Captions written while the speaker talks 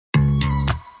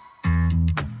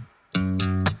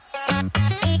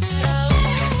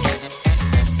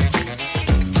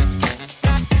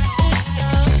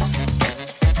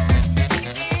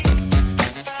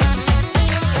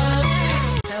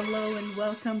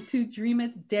welcome to Dream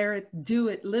It, Dare It, Do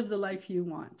It, Live the Life You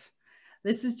Want.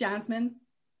 This is Jasmine,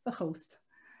 the host,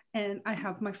 and I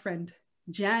have my friend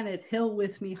Janet Hill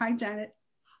with me. Hi, Janet.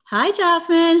 Hi,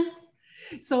 Jasmine.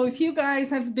 So if you guys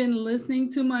have been listening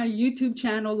to my YouTube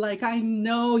channel, like I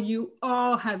know you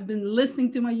all have been listening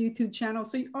to my YouTube channel,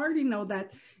 so you already know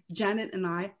that Janet and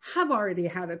I have already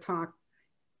had a talk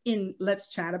in Let's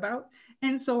Chat About.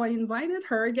 And so I invited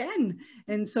her again.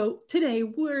 And so today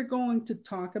we're going to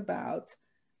talk about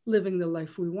living the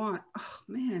life we want. Oh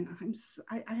man,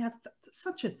 I have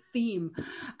such a theme.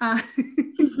 But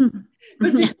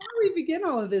before we begin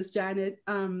all of this, Janet,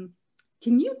 can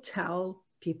you tell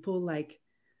people like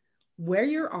where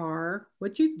you are,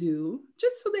 what you do,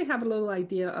 just so they have a little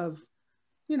idea of,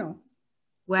 you know,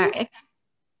 where?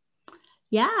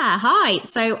 Yeah, hi.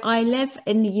 So I live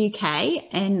in the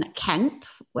UK in Kent,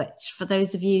 which for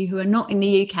those of you who are not in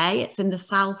the UK, it's in the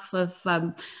south of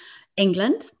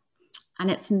England, and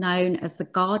it's known as the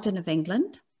Garden of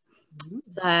England. Mm-hmm.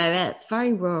 So it's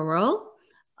very rural,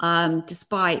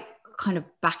 despite kind of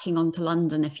backing onto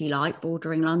London, if you like,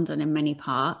 bordering London in many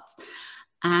parts.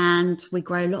 And we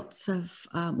grow lots of,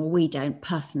 well, we don't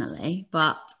personally,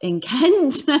 but in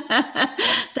Kent,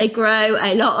 they grow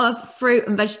a lot of fruit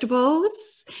and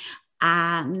vegetables.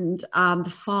 And the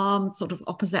farm sort of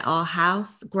opposite our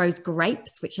house grows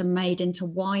grapes, which are made into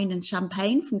wine and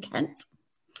champagne from Kent.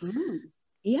 Mm.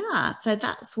 Yeah, so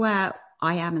that's where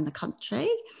I am in the country.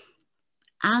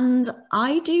 And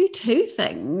I do two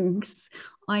things.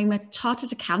 I'm a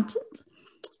chartered accountant,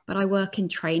 but I work in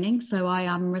training. So I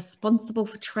am responsible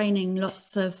for training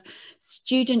lots of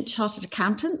student chartered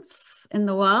accountants in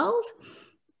the world.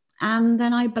 And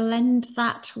then I blend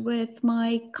that with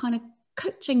my kind of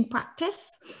coaching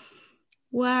practice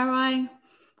where I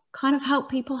kind of help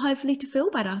people hopefully to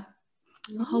feel better.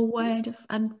 Mm-hmm. A whole way of,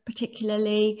 and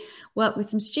particularly work with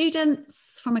some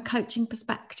students from a coaching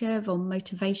perspective on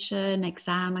motivation,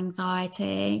 exam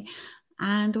anxiety,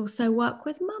 and also work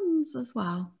with mums as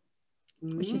well.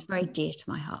 Mm-hmm. Which is very dear to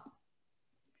my heart.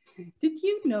 Did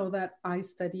you know that I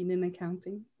studied in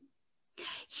accounting?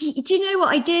 Do you know what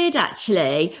I did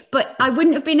actually? But I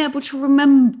wouldn't have been able to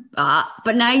remember.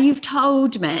 But now you've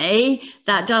told me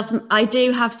that I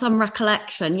do have some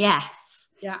recollection. Yes.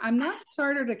 Yeah, I'm not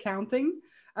chartered accountant,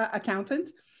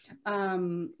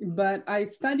 but I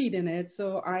studied in it,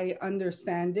 so I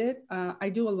understand it. I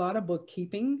do a lot of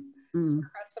bookkeeping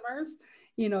for customers.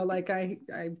 You know, like I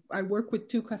work with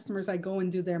two customers. I go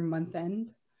and do their month end.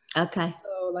 Okay.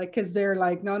 So like, cause they're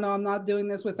like, no, I'm not doing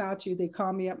this without you. They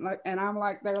call me up and I'm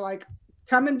like, they're like,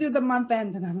 come and do the month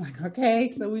end. And I'm like,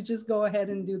 okay. So we just go ahead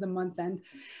and do the month end.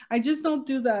 I just don't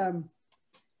do the,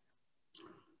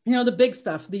 you know, the big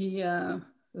stuff, the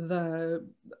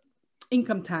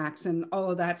income tax and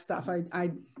all of that stuff.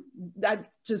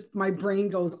 That just, my brain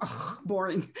goes, oh,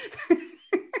 boring.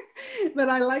 But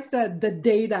I like the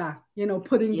data, you know,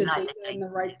 putting the data in the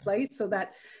right place so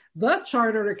that the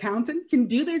chartered accountant can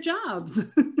do their jobs.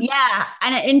 Yeah,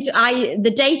 and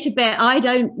the data bit, I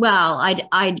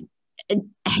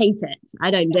hate it.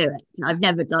 I don't do it. I've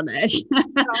never done it. I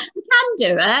can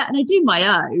do it, and I do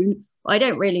my own, but I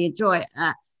don't really enjoy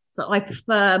it. So I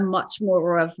prefer much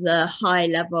more of the high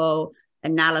level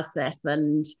analysis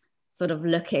and sort of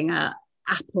looking at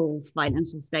Apple's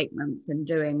financial statements and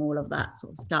doing all of that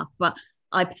sort of stuff. But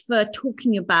I prefer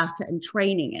talking about it and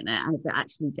training in it and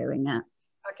actually doing it.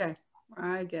 Okay,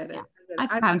 I get it. Yeah. I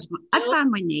found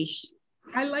my niche.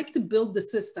 I like to build the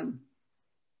system.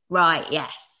 Right,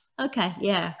 yes. Okay,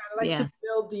 yeah. I like to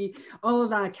build all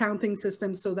of the accounting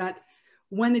systems so that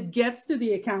when it gets to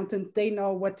the accountant, they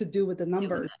know what to do with the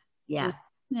numbers. Yeah,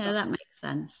 that makes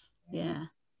sense. Yeah.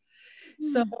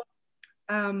 So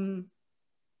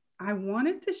I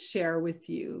wanted to share with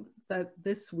you that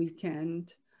this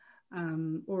weekend,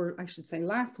 or I should say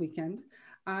last weekend,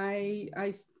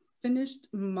 I finished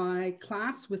my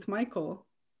class with Michael.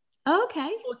 Okay.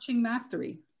 Coaching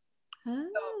Mastery. Oh.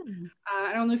 So,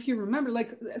 I don't know if you remember,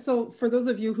 so for those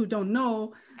of you who don't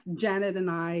know, Janet and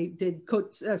I did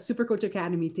Super Coach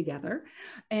Academy together,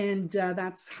 and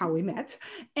that's how we met.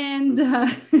 And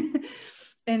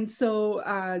and so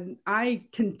I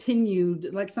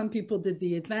continued, like some people did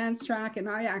the advanced track, and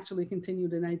I actually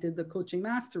continued and I did the Coaching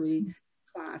Mastery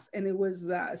class. And it was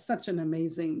such an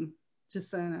amazing,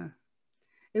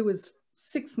 it was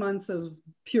 6 months of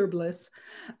pure bliss.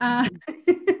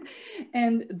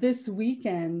 And this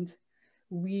weekend,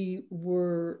 we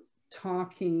were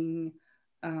talking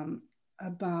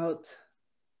about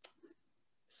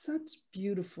such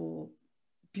beautiful,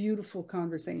 beautiful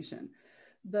conversation.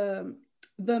 The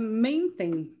main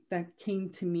thing that came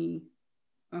to me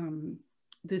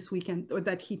this weekend, or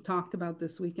that he talked about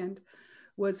this weekend,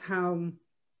 was how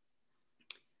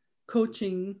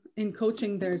in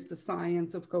coaching, there's the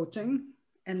science of coaching,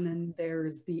 and then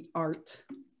there's the art.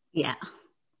 Yeah.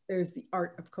 There's the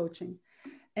art of coaching.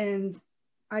 And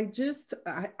I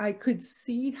could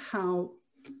see how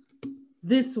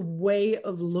this way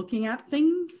of looking at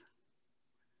things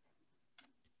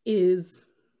is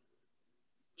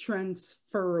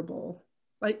transferable.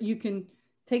 Like you can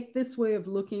take this way of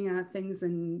looking at things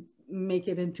and make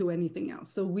it into anything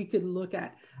else. So we could look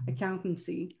at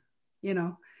accountancy, you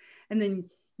know, and then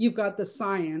you've got the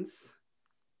science,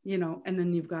 you know, and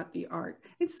then you've got the art.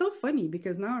 It's so funny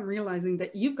because now I'm realizing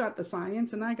that you've got the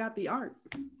science and I got the art.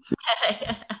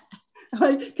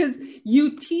 Like, because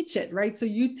you teach it, right? So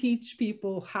you teach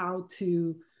people how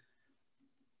the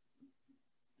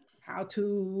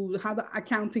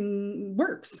accounting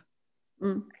works.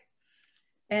 Mm.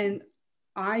 And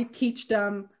I teach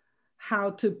them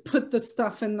how to put the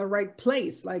stuff in the right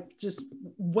place, like just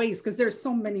ways, because there's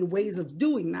so many ways of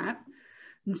doing that,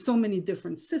 and so many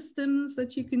different systems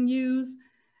that you can use.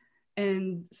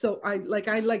 And so I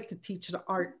like to teach the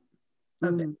art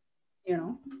of it, you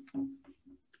know.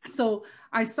 So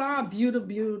I saw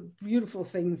beautiful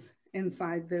things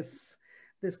inside this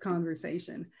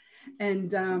conversation,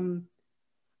 and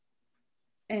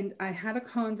I had a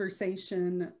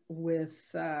conversation with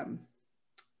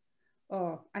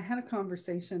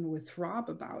Rob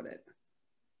about it.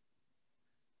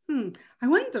 I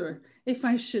wonder if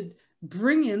I should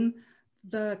bring in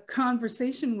the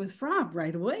conversation with Rob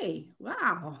right away.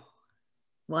 Wow.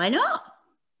 Why not?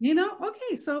 You know,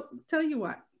 okay, so tell you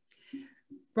what.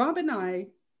 Rob and I,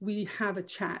 we have a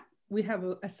chat. We have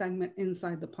a segment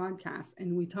inside the podcast,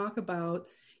 and we talk about,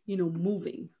 you know,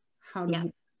 moving, how to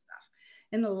move stuff.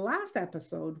 In the last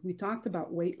episode, we talked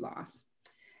about weight loss.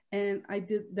 And I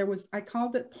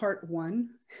called it part 1,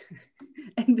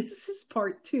 and this is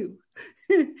part 2.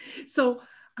 So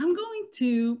I'm going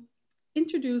to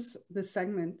introduce the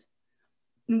segment,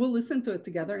 and we'll listen to it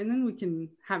together, and then we can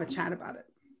have a chat about it.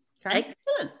 Okay?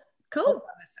 Excellent. Cool. Hold on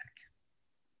a sec.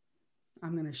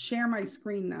 I'm going to share my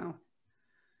screen now.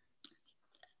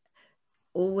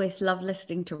 Always love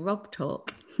listening to Rob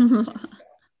talk.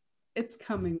 It's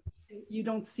coming. You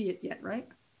don't see it yet, right?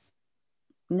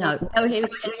 No. Oh, here we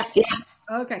go. Yeah.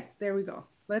 Okay, there we go.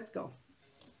 Let's go.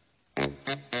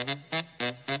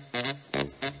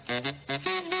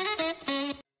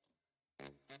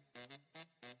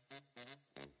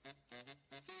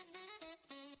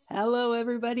 Hello,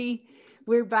 everybody.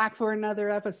 We're back for another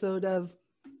episode of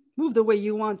Move the Way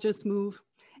You Want, Just Move.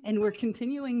 And we're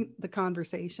continuing the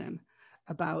conversation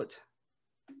about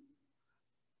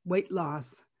weight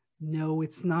loss. No,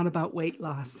 it's not about weight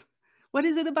loss. What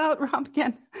is it about, Rob,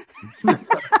 again?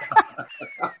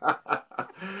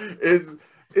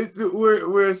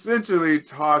 We're essentially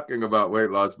talking about weight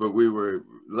loss, but we were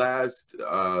last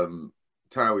time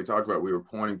we talked about, we were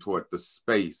pointing toward the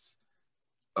space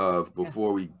of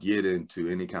before we get into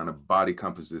any kind of body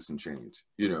composition change,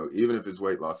 you know, even if it's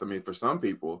weight loss. I mean, for some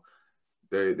people,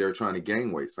 they're trying to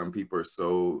gain weight. Some people are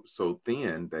so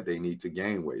thin that they need to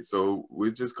gain weight. So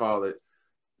we just call it,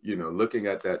 you know, looking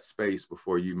at that space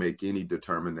before you make any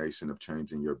determination of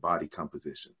changing your body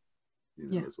composition. You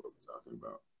know, that's what we're talking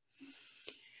about.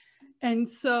 And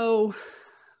so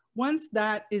once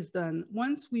that is done,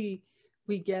 once we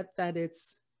get that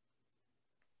it's,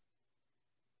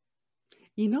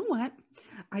 you know what?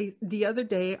 The other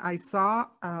day I saw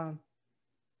a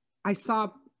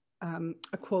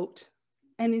quote,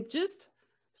 and it just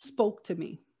spoke to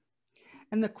me.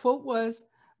 And the quote was,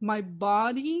 "My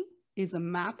body is a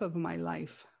map of my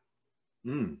life."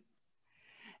 And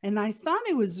I thought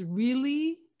it was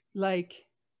really like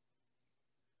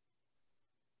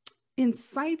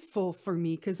insightful for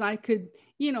me, because I could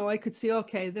see,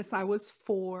 okay, I was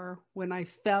 4 when I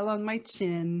fell on my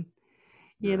chin,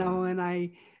 you know, and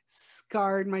I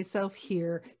scarred myself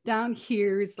here. Down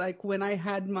here is like when I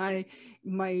had my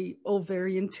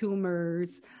ovarian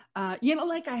tumors, you know,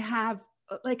 like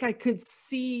I could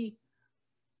see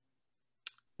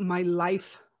my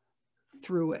life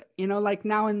through it, you know, like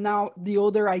now the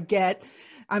older I get,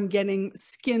 I'm getting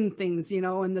skin things, you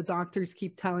know, and the doctors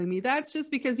keep telling me that's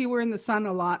just because you were in the sun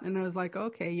a lot. And I was like,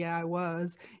 okay, yeah, I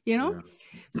was, you know.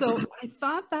 So I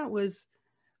thought that was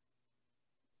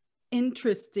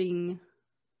interesting,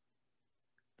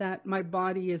 that my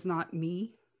body is not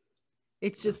me.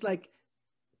 It's just like,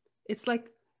 it's like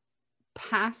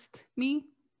past me.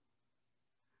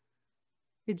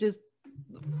 It just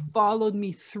followed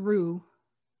me through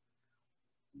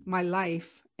my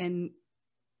life, and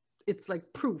it's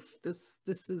like proof. This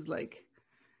is like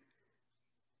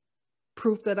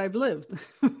proof that I've lived.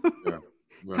 Yeah.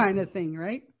 Right. Kind of thing,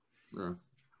 right? Yeah.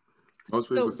 Most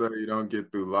people say you don't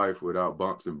get through life without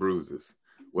bumps and bruises.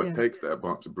 What takes that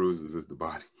bumps and bruises is the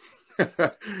body.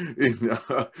 You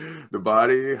know, the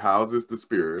body houses the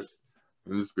spirit,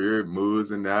 and the spirit moves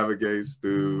and navigates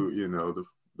through, you know,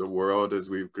 the world as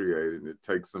we've created. It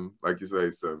takes some, like you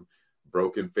say, some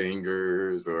broken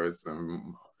fingers or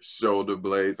some shoulder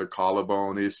blades or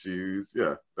collarbone issues.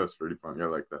 Yeah, that's pretty funny. I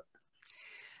like that.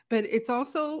 But it's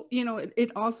also, you know,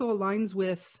 it also aligns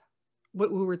with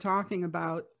what we were talking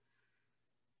about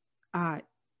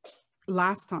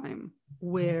last time,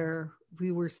 where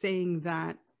we were saying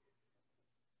that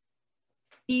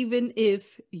even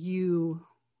if you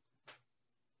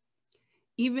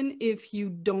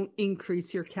don't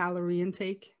increase your calorie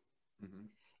intake, mm-hmm.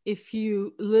 if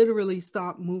you literally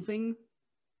stop moving,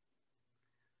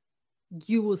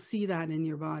 you will see that in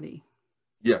your body.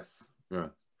 Yes. Yeah.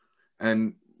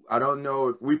 And I don't know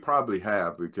if we probably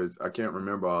have, because I can't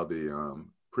remember all the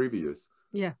previous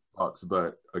talks,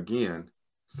 but again,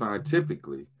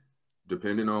 scientifically,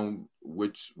 depending on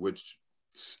which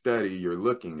study you're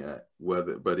looking at,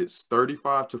 but it's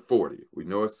 35 to 40. We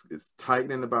know it's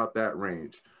tightening about that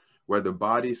range where the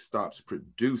body stops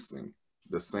producing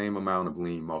the same amount of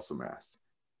lean muscle mass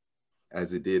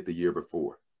as it did the year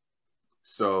before.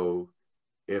 So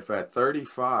if at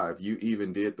 35, you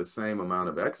even did the same amount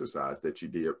of exercise that you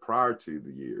did prior to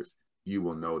the years, you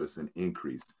will notice an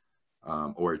increase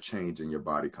or a change in your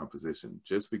body composition,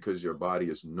 just because your body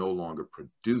is no longer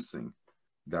producing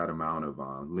that amount of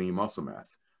lean muscle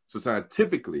mass. So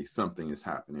scientifically, something is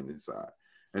happening inside.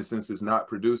 And since it's not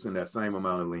producing that same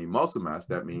amount of lean muscle mass,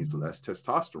 that means less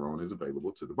testosterone is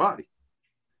available to the body.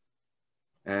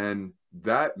 And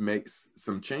that makes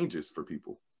some changes for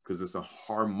people, because it's a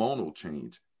hormonal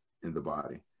change in the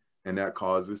body, and that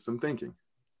causes some thinking.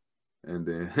 And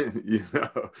then, you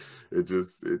know, it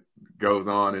goes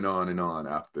on and on and on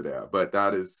after that. But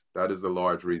that is a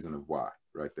large reason of why,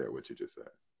 right there, what you just said.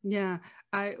 Yeah.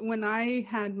 When I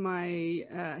had my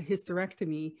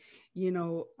hysterectomy, you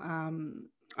know,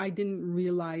 I didn't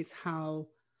realize how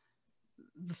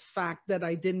the fact that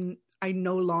I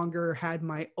no longer had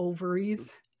my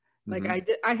ovaries. Like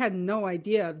mm-hmm. I had no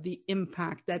idea the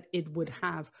impact that it would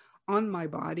have on my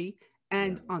body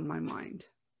and on my mind.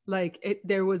 Like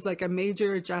there was like a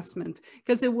major adjustment,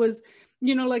 because it was,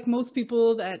 you know, like most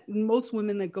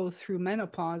women that go through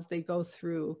menopause, they go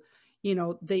through, you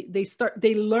know, they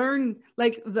learn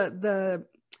like the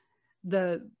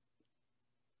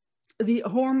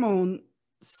hormone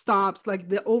stops, like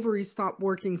the ovaries stop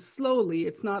working slowly.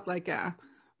 It's not like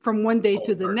from one day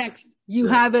to the next, you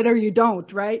have it or you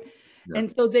don't, right? Yeah.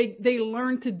 And so they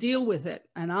learn to deal with it.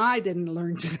 And I didn't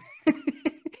learn to,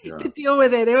 to deal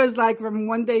with it. It was like from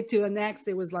one day to the next,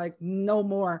 it was like no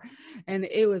more. And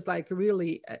it was like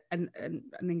really an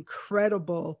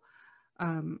incredible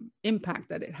impact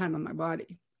that it had on my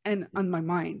body and on my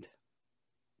mind.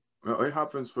 Well, it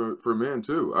happens for men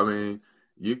too. I mean,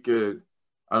 you could,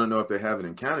 I don't know if they have it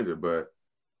in Canada, but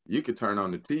you could turn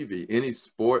on the TV, any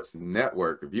sports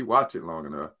network, if you watch it long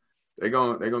enough, they're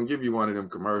gonna give you one of them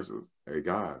commercials. Hey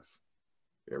guys,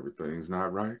 everything's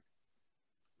not right.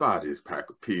 Buy this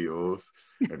pack of pills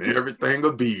and everything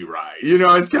will be right. You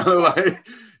know, it's kind of like,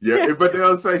 but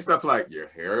they'll say stuff like, your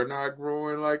hair not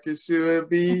growing like it should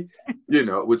be, you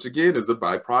know, which again is a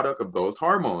byproduct of those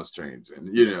hormones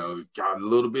changing. You know, got a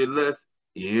little bit less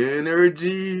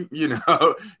energy, you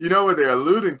know what they're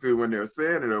alluding to when they're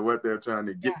saying it, or what they're trying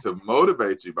to get to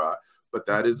motivate you by. But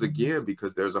that is, again,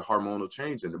 because there's a hormonal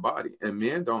change in the body, and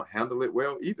men don't handle it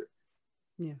well either.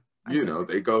 Yeah. You know,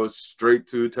 they go straight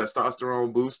to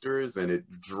testosterone boosters, and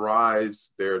it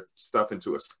drives their stuff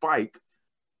into a spike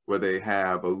where they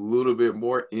have a little bit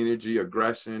more energy,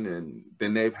 aggression,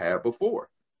 than they've had before.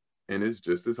 And it's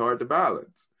just as hard to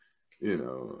balance, you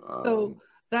know. So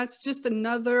that's just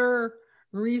another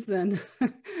reason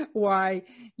why,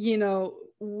 you know,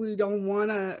 we don't want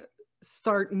to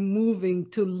start moving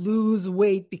to lose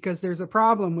weight because there's a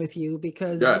problem with you,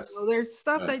 because you know, there's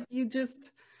stuff that you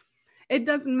just, it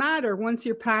doesn't matter. Once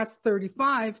you're past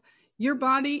 35, your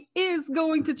body is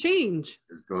going to change.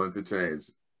 It's going to change.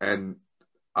 And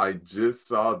I just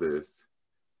saw this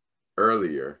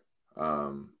earlier,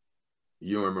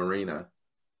 you and Marina,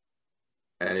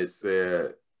 and it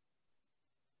said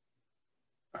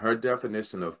her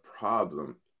definition of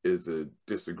problem is a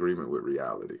disagreement with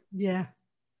reality. Yeah.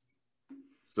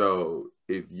 So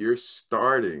if you're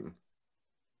starting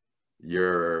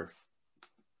your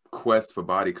quest for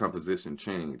body composition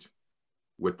change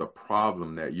with the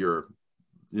problem that you're,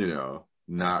 you know,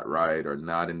 not right, or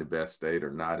not in the best state,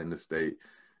 or not in the state,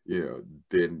 you know,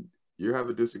 then you have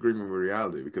a disagreement with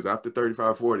reality, because after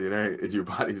 35, 40, it ain't, your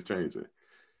body is changing.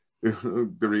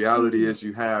 The reality is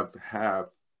you have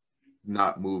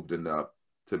not moved enough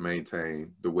to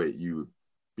maintain the weight you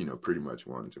pretty much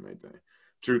wanted to maintain.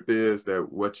 Truth is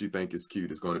that what you think is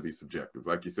cute is going to be subjective.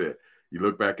 Like you said, you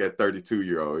look back at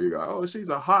 32-year-old, you go, oh, she's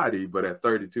a hottie, but at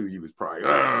 32, you was probably,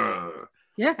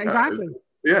 yeah, exactly.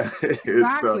 Yeah,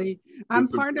 exactly. I'm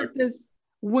part of this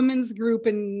women's group,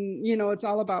 and it's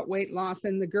all about weight loss,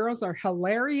 and the girls are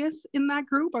hilarious in that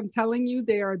group. I'm telling you,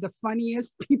 they are the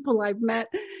funniest people I've met.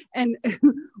 And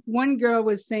one girl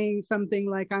was saying something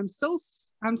like, I'm so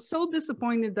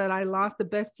disappointed that I lost the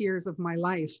best years of my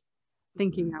life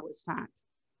thinking I was fat.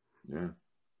 Yeah,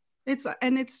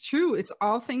 it's true. It's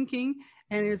all thinking.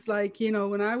 And it's like,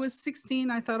 when I was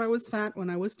 16, I thought I was fat. When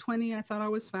I was 20, I thought I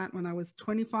was fat. When I was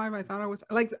 25, I thought I was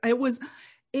like, it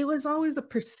was always a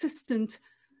persistent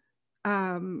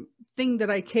thing that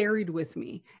I carried with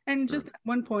me. And just at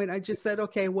one point I just said,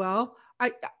 okay, well,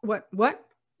 what?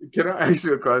 Can I ask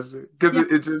you a question? Because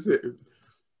yeah. it just,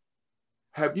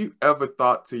 have you ever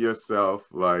thought to yourself,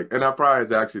 like, and I probably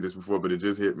has asked you this before, but it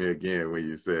just hit me again when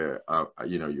you said,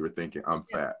 you were thinking, I'm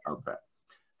fat.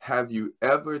 Have you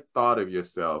ever thought of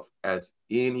yourself as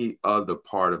any other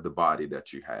part of the body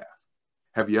that you have?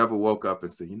 Have you ever woke up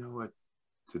and said, you know what?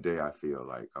 Today I feel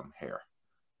like I'm hair.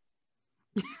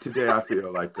 Today I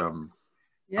feel like I'm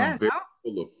very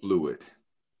full of fluid.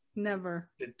 Never.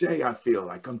 Today I feel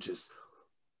like I'm just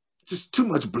too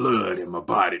much blood in my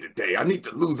body today. I need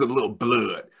to lose a little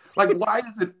blood. Like, why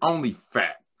is it only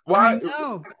fat? Why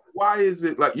is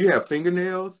it like you have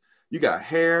fingernails, you got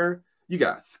hair, you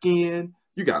got skin,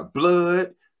 you got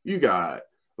blood, you got,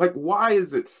 like, why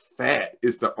is it fat?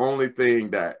 It's the only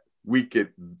thing that we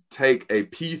could take a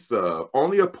piece of,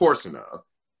 only a portion of.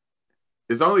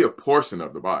 It's only a portion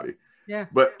of the body. Yeah.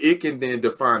 But it can then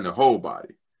define the whole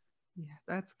body. Yeah,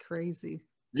 that's crazy.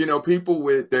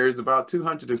 People there's about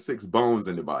 206 bones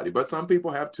in the body, but some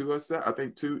people have 207. I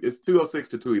think it's 206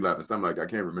 to 211. Something like, I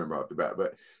can't remember off the bat,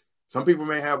 but some people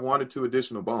may have 1 or 2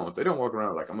 additional bones. They don't walk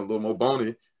around like, I'm a little more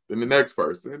bony than the next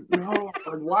person. No,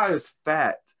 like, why is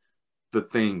fat the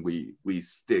thing we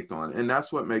stick on? And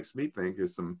that's what makes me think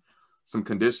is some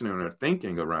conditioning or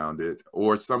thinking around it,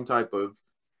 or some type of,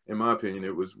 in my opinion,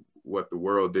 it was what the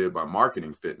world did by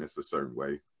marketing fitness a certain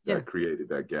way that created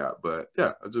that gap. But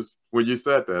yeah, when you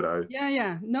said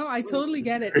that, no, I totally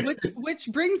get it. Which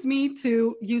brings me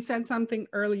to, you said something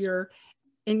earlier,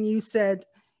 and you said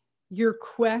your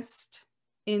quest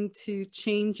into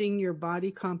changing your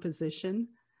body composition.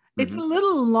 It's a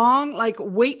little long, like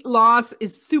weight loss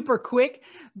is super quick,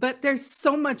 but there's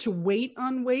so much weight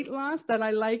on weight loss that I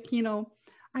like,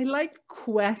 I like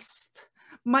quest.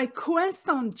 My quest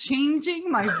on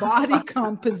changing my body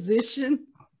composition.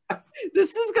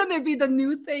 This is going to be the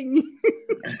new thing.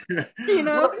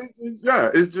 Well,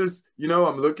 it's just,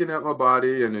 I'm looking at my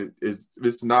body and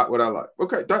it's not what I like.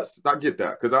 Okay, I get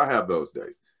that, because I have those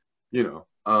days,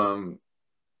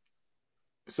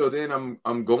 so then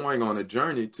I'm going on a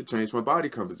journey to change my body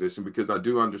composition, because I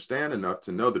do understand enough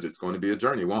to know that it's going to be a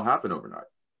journey. It won't happen overnight.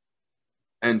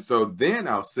 And so then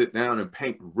I'll sit down and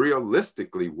paint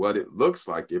realistically what it looks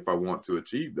like if I want to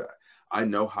achieve that. I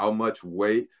know how much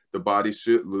weight the body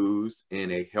should lose in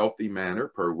a healthy manner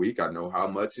per week. I know how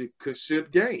much it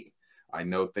should gain. I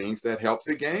know things that helps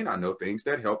it gain. I know things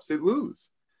that helps it lose.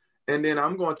 And then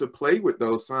I'm going to play with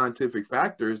those scientific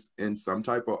factors in some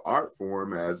type of art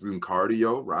form, as in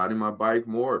cardio, riding my bike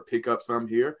more, or pick up some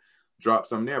here, drop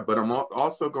some there. But I'm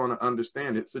also going to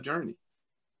understand it's a journey.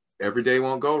 Every day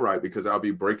won't go right, because I'll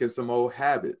be breaking some old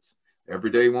habits.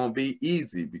 Every day won't be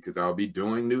easy, because I'll be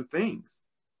doing new things.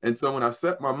 And so when I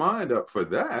set my mind up for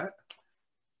that,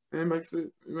 it makes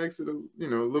it a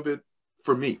little bit,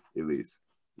 for me at least,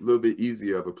 a little bit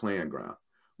easier of a playing ground,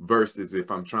 versus if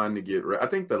I'm trying to get ready. I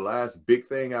think the last big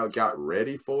thing I got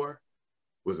ready for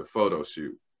was a photo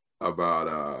shoot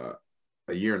about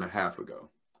a year and a half ago,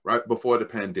 right before the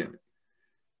pandemic.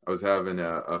 I was having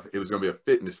it was going to be a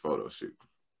fitness photo shoot.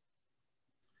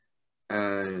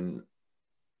 And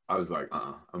I was like,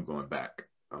 I'm going back.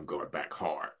 I'm going back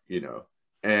hard,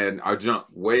 And I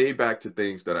jumped way back to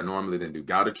things that I normally didn't do.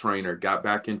 Got a trainer, got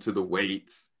back into the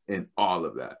weights and all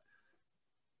of that.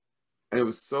 And it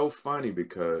was so funny,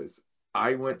 because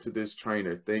I went to this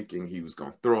trainer thinking he was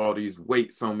going to throw all these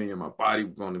weights on me and my body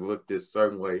was going to look this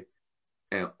certain way.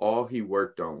 And all he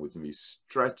worked on was me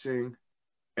stretching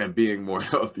and being more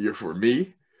healthier for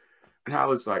me. And I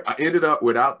was like, I ended up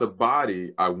without the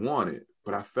body I wanted,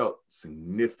 but I felt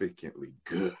significantly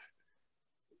good.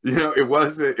 It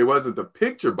wasn't the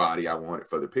picture body I wanted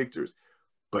for the pictures,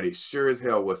 but it sure as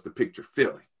hell was the picture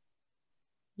feeling.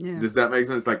 Yeah. Does that make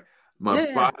sense? Like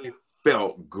my body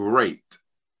felt great.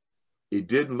 It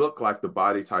didn't look like the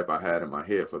body type I had in my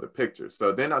head for the picture.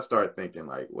 So then I started thinking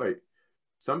like, wait,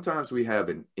 sometimes we have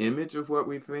an image of what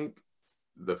we think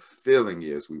the feeling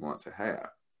is we want to have.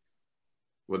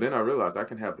 Well, then I realized I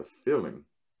can have the feeling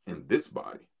in this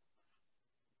body.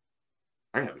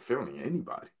 I can have the feeling in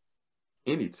anybody,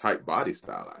 any type body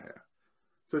style I have.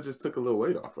 So it just took a little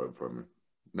weight off of it for me.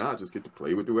 Now I just get to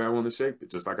play with the way I want to shape it,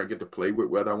 just like I get to play with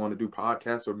whether I want to do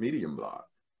podcasts or medium blog.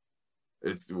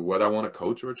 It's whether I want to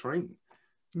coach or train.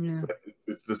 Yeah.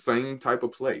 It's the same type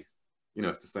of play. You know,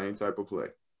 it's the same type of play.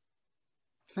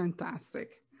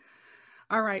 Fantastic.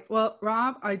 All right. Well,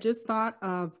 Rob, I just thought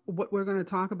of what we're going to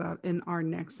talk about in our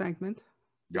next segment.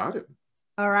 Got it.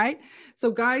 All right. So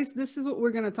guys, this is what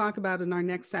we're going to talk about in our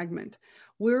next segment.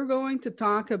 We're going to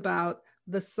talk about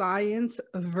the science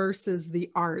versus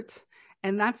the art.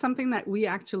 And that's something that we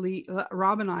actually,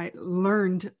 Rob and I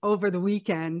learned over the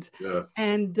weekend. Yes.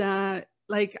 And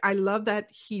like, I love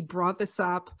that he brought this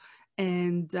up,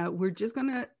 and we're just going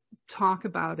to talk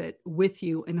about it with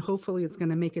you, and hopefully it's going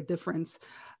to make a difference.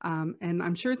 And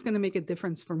I'm sure it's going to make a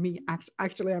difference for me.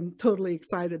 Actually, I'm totally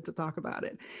excited to talk about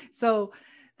it. So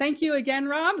thank you again,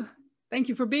 Rob. Thank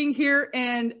you for being here,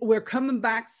 and we're coming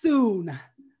back soon.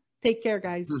 Take care,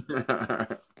 guys.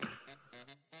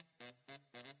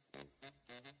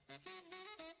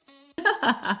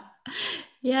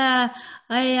 Yeah,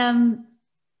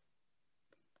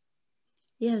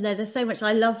 yeah, there's so much.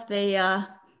 I love the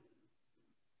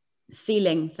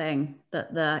feeling thing,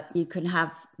 that you can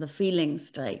have the feeling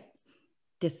state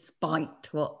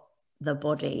despite what the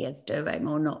body is doing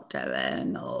or not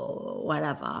doing or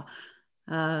whatever.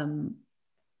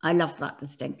 I love that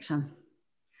distinction.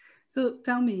 So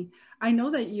tell me, I know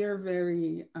that you're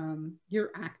very,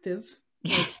 you're active.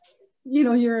 Like, you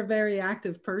know, you're a very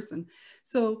active person.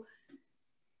 So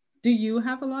do you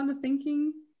have a lot of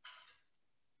thinking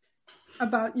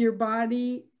about your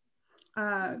body,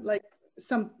 like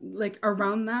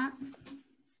around that?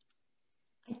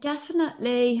 I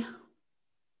definitely,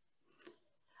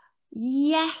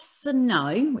 yes and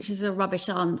no, which is a rubbish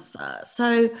answer.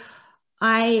 So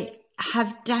I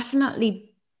have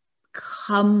definitely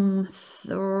come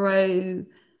through,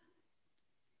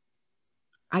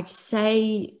 I'd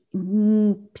say,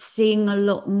 seeing a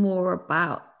lot more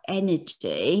about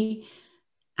energy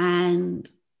and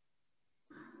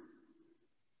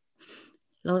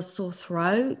a lot of sore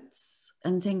throats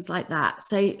and things like that.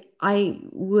 So I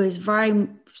was very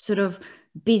sort of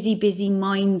busy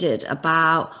minded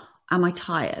about, am I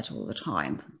tired all the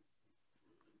time?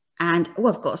 And, oh,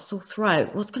 I've got a sore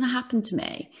throat. What's going to happen to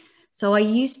me? So I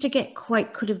used to get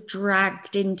quite kind of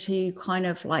dragged into kind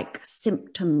of like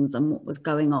symptoms and what was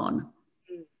going on.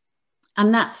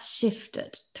 And that's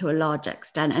shifted to a large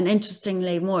extent. And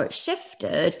interestingly, the more it's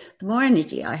shifted, the more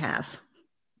energy I have.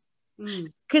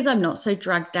 Because I'm not so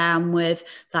dragged down with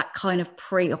that kind of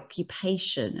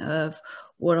preoccupation of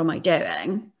what am I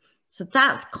doing? So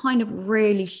that's kind of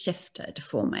really shifted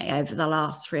for me over the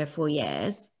last 3 or 4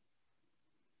 years.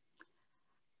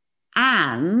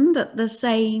 And at the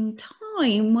same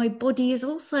time, my body is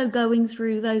also going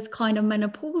through those kind of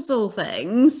menopausal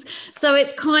things. So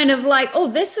it's kind of like, oh,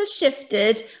 this has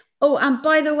shifted. Oh, and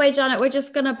by the way, Janet, we're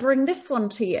just going to bring this one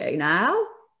to you now.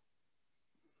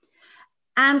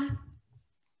 And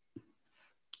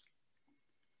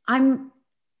I'm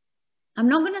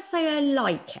not going to say I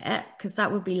like it, because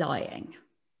that would be lying.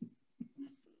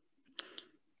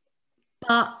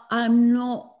 But I'm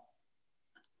not,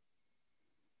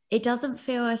 it doesn't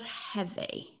feel as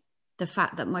heavy, the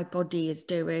fact that my body is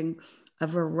doing a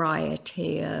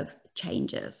variety of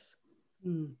changes.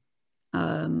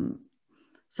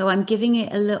 So I'm giving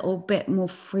it a little bit more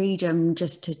freedom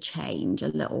just to change a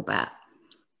little bit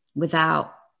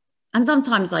without, and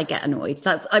sometimes I get annoyed.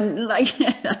 I'm like,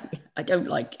 I don't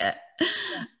like it.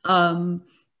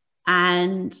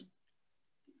 And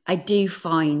I do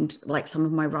find like some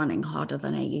of my running harder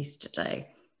than I used to do.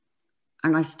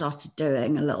 And I started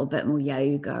doing a little bit more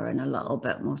yoga and a little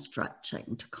bit more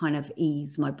stretching to kind of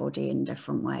ease my body in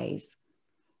different ways.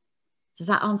 Does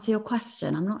that answer your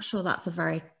question? I'm not sure that's a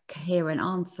very coherent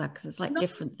answer, because it's like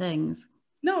different things.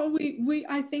 No,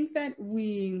 I think that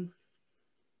we,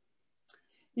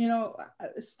 you know,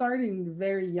 starting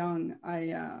very young,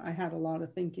 I had a lot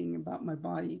of thinking about my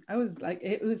body.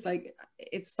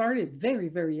 It started very,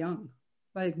 very young,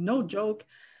 like no joke.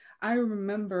 I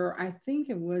remember, I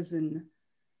think it was in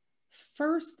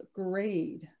 1st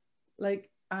grade.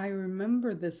 Like, I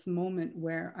remember this moment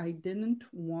where I didn't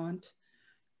want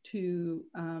to,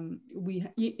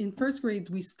 in 1st grade,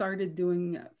 we started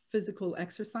doing physical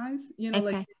exercise, you know,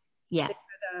 okay. like, yeah,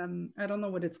 I don't know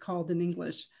what it's called in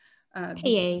English.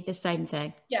 PE, the same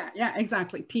thing. Yeah,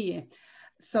 exactly. PE.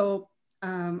 So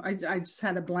I just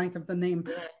had a blank of the name.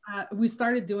 We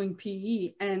started doing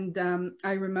PE, and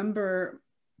I remember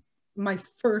my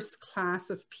first class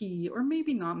of PE, or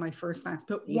maybe not my first class,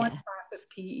 but one class of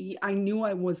PE. I knew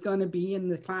I was going to be in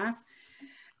the class,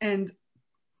 and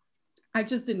I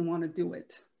just didn't want to do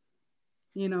it.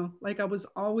 You know, like I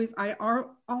always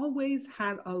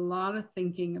had a lot of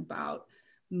thinking about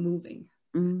moving.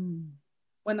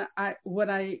 When what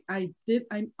I did,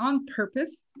 on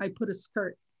purpose, I put a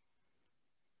skirt,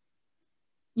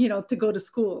 you know, to go to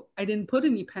school. I didn't put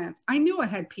any pants. I knew I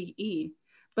had PE,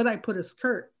 but I put a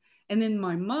skirt. And in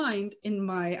my mind,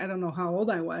 I don't know how old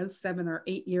I was, 7 or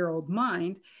 8 year old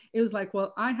mind, it was like,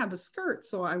 well, I have a skirt,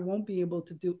 so I won't be able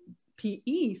to do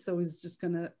PE. So it's just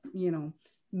gonna, you know,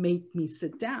 make me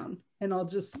sit down, and I'll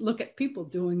just look at people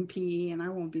doing PE and I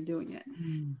won't be doing it.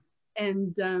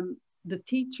 And the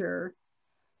teacher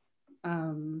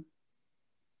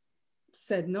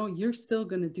said, no, you're still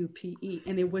going to do PE.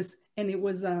 And it was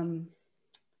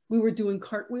we were doing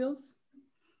cartwheels.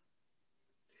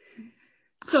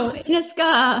 So let's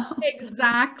go.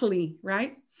 Exactly,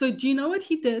 right? So do you know what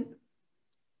he did?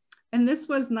 And this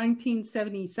was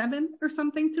 1977 or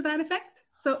something to that effect.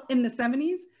 So in the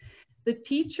 70s, the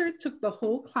teacher took the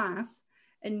whole class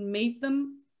and made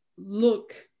them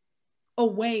look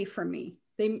away from me.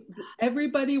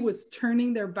 Everybody was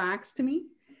turning their backs to me,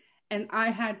 and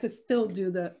I had to still do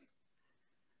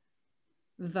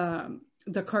the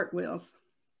cartwheels.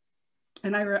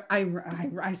 And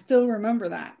I still remember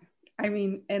that. I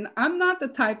mean, and I'm not the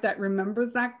type that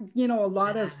remembers that, you know, a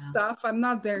lot of stuff. I'm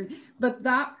not very, but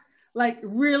that, like,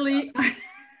 really,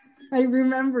 I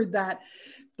remembered that.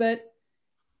 But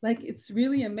like, it's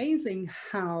really amazing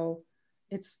how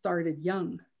it started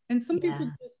young. And some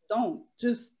people just don't,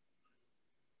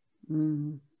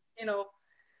 you know,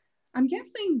 I'm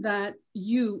guessing that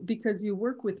because you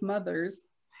work with mothers,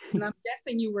 and I'm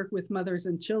guessing you work with mothers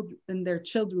and children and their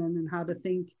children, and how to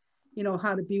think, you know,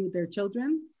 how to be with their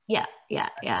children. Yeah.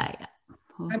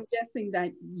 I'm guessing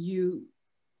that you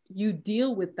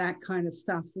deal with that kind of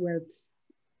stuff where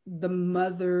the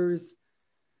mothers,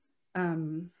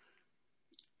 the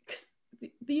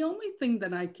only thing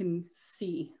that I can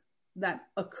see that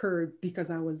occurred because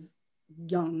I was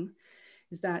young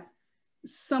is that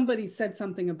somebody said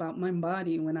something about my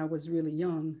body when I was really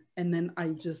young, and then I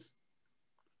just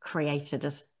created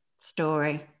a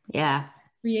story.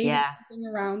 Created something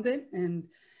around it, and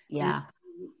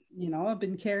you know, I've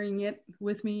been carrying it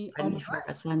with me.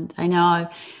 24%. I know.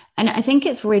 And I think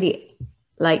it's really,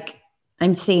 like,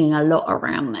 I'm seeing a lot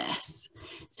around this.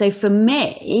 So for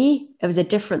me, it was a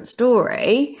different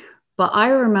story, but I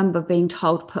remember being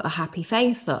told put a happy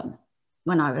face on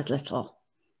when I was little,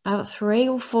 about 3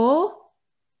 or 4.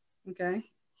 Okay.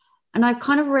 And I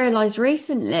kind of realized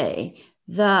recently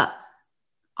that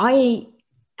I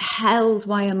held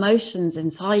my emotions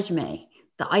inside me,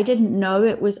 that I didn't know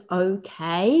it was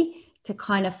okay to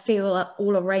kind of feel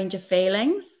all a range of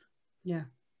feelings. Yeah.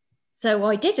 So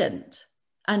I didn't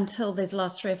until these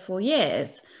last 3 or 4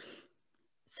 years.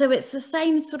 So it's the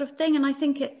same sort of thing. And I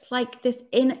think it's like this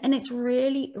and it's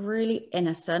really, really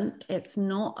innocent. It's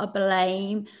not a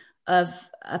blame of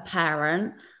a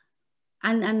parent.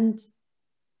 And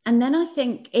then I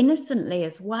think innocently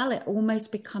as well, it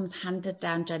almost becomes handed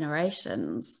down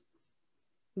generations.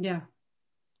 Yeah.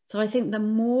 So I think the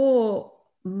more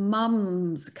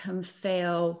mums can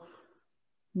feel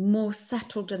more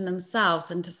settled in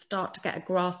themselves and to start to get a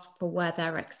grasp for where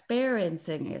their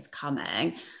experiencing is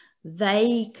coming,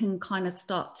 they can kind of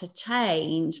start to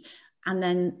change. And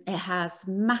then it has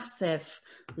massive,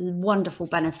 wonderful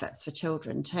benefits for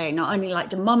children too. Not only like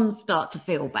do mums start to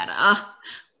feel better,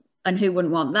 and who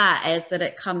wouldn't want that, is that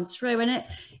it comes through. And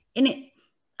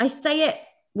I say it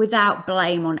without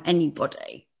blame on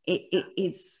anybody. It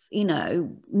is, you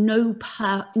know, no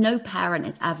parent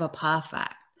is ever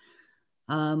perfect.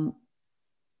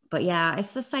 But yeah,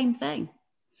 it's the same thing.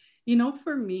 You know,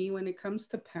 for me, when it comes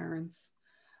to parents,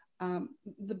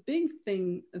 the big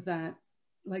thing that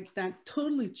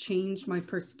totally changed my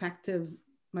perspective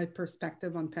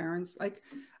on parents. Like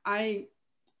I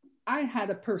had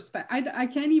a perspective. I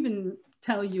can't even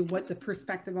tell you what the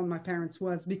perspective on my parents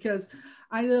was, because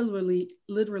I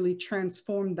literally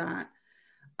transformed that.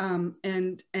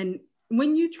 And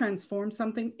when you transform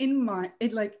something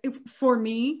for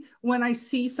me, when I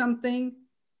see something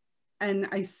and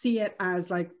I see it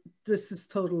as like, this is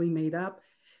totally made up,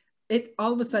 it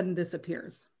all of a sudden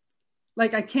disappears.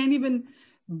 Like I can't even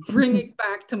bring it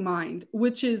back to mind,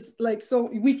 which is like, so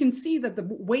we can see that the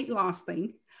weight loss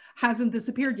thing, hasn't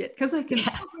disappeared yet, because I can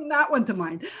still bring that one to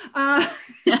mind. But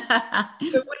when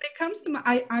it comes to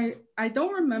I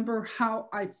don't remember how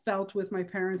I felt with my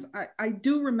parents. I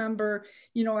do remember,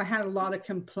 you know, I had a lot of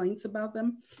complaints about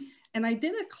them. And I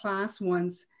did a class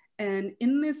once, and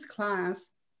in this class,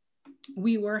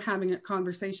 we were having a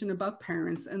conversation about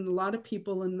parents, and a lot of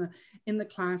people in the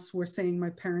class were saying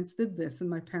my parents did this and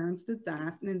my parents did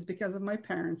that, and it's because of my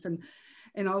parents and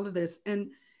all of this.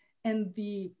 And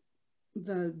the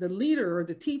leader or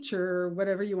the teacher or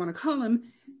whatever you want to call him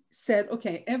said,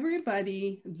 okay,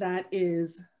 everybody that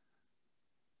is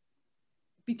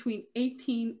between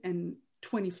 18 and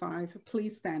 25,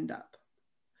 please stand up.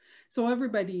 So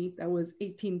everybody that was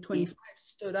 18, 25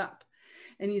 stood up.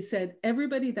 And he said,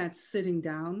 everybody that's sitting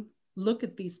down, look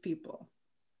at these people.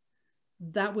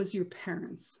 That was your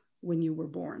parents when you were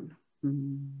born.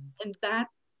 Mm-hmm. And that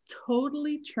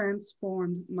totally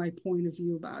transformed my point of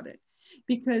view about it.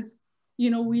 Because,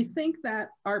 you know, we think that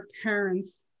our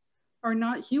parents are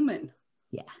not human.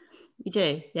 Yeah, we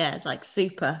do. Yeah, it's like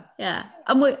super. Yeah.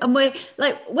 And we're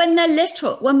like, when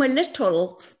we're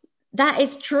little, that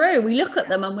is true. We look at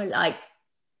them and we're like,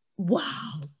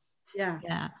 wow. Yeah.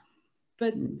 Yeah.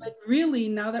 But really,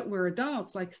 now that we're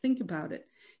adults, like, think about it.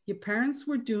 Your parents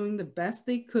were doing the best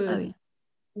they could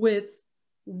with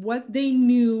what they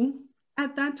knew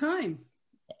at that time.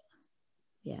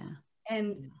 Yeah.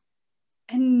 And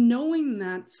knowing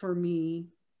that, for me,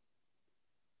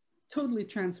 totally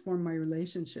transformed my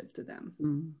relationship to them.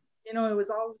 Mm. You know, it was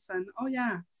all of a sudden, oh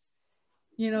yeah,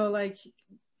 you know, like,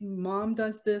 mom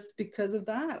does this because of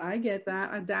that. I get that.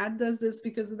 A dad does this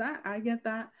because of that. I get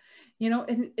that. You know,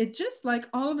 and it just, like,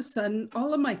 all of a sudden,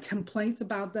 all of my complaints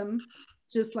about them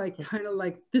just, like, kind of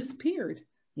like disappeared.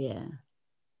 Yeah.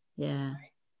 Yeah.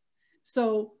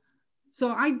 So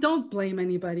I don't blame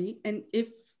anybody. And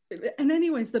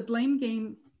anyways, the blame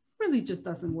game really just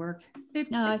doesn't work.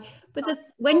 But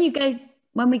when we go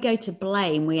to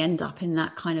blame, we end up in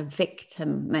that kind of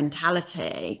victim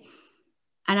mentality.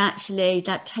 And actually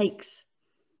that takes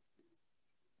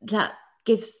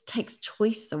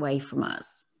choice away from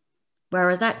us.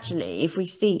 Whereas actually, if we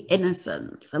see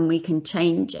innocence and we can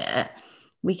change it,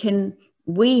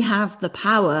 we have the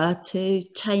power to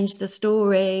change the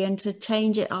story and to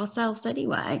change it ourselves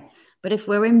anyway. But if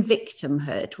we're in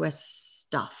victimhood, we're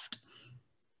stuffed,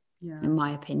 in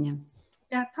my opinion.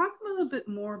 Yeah, talk a little bit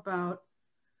more about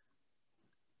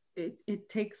it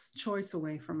takes choice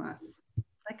away from us.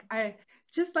 Talk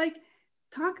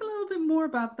a little bit more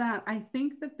about that. I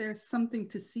think that there's something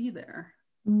to see there.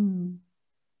 Mm.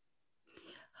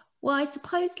 Well, I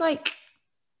suppose, like,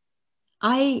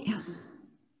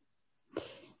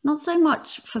 not so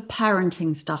much for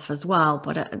parenting stuff as well,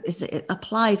 but it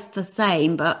applies the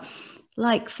same. But,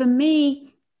 like, for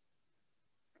me,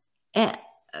 it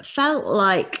felt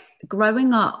like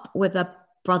growing up with a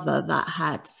brother that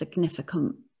had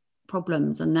significant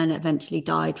problems and then eventually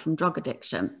died from drug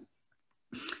addiction.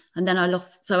 And then I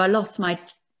lost my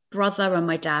brother and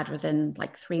my dad within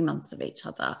like 3 months of each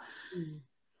other. Mm.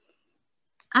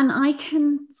 And I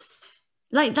can,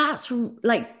 like, that's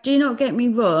like, do not get me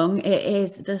wrong.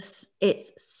 It's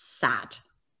sad.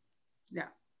 Yeah.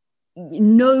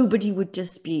 Nobody would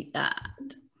dispute that.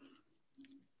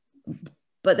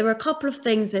 But there were a couple of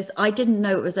things. I didn't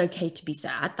know it was okay to be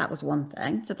sad. That was one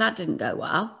thing. So that didn't go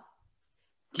well.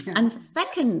 Yeah. And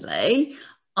secondly,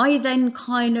 I then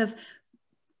kind of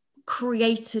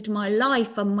created my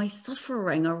life and my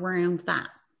suffering around that.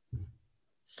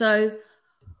 So,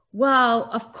 well,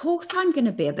 of course I'm going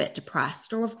to be a bit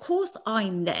depressed, or of course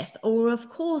I'm this, or of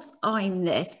course I'm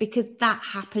this, because that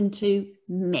happened to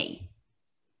me.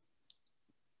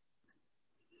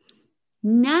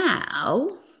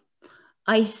 Now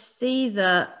I see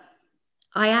that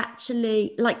I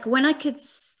actually, like, when I could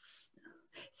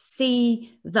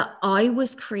see that I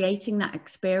was creating that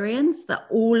experience, that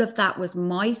all of that was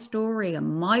my story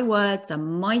and my words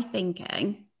and my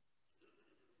thinking,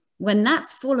 when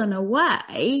that's fallen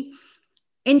away,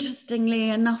 interestingly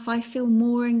enough, I feel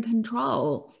more in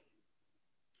control.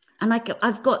 And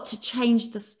I've got to change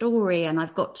the story, and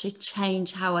I've got to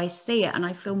change how I see it, and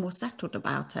I feel more settled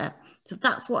about it. So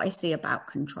that's what I see about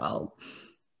control.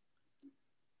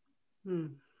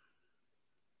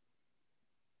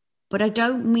 But I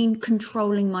don't mean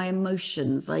controlling my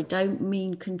emotions. I don't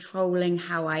mean controlling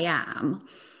how I am.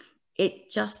 It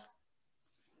just,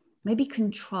 maybe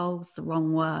control's the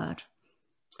wrong word,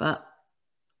 but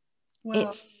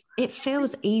it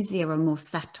feels easier and more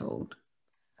settled.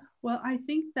 Well, I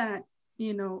think that,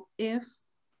 you know, if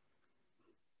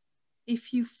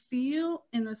you feel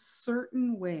in a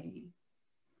certain way,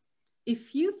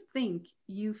 if you think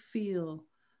you feel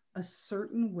a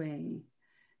certain way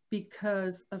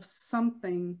because of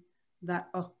something that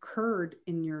occurred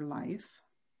in your life,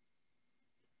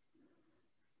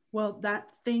 well, that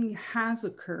thing has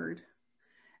occurred,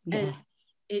 and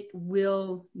it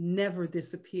will never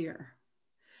disappear.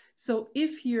 So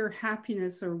if your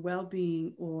happiness or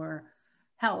well-being or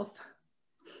health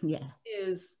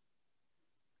is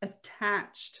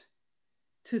attached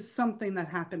to something that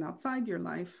happened outside your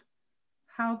life,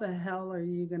 how the hell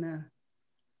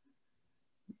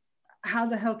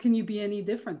can you be any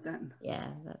different then?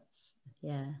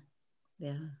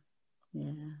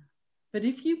 But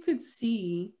if you could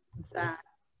see that,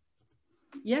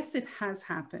 yes, it has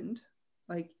happened.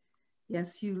 Like,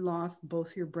 yes, you lost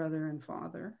both your brother and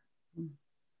father.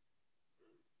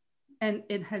 And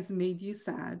it has made you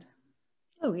sad.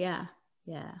 Oh, yeah.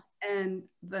 And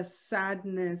the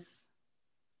sadness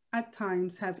at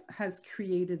times has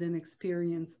created an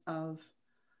experience of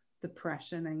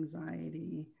depression,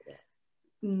 anxiety,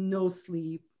 no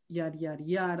sleep, yada, yada,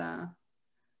 yada.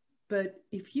 But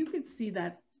if you could see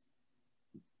that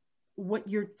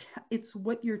it's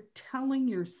what you're telling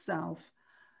yourself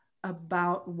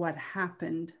about what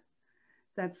happened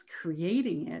that's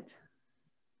creating it,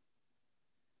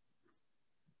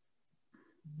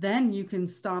 then you can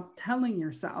stop telling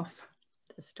yourself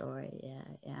the story.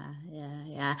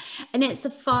 Yeah. And it's a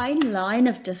fine line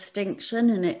of distinction,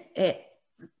 and it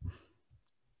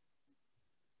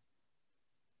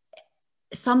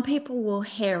some people will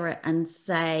hear it and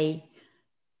say,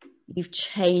 you've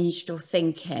changed your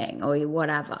thinking or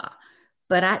whatever,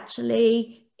 but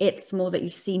actually it's more that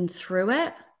you've seen through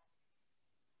it,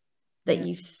 that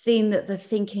you've seen that the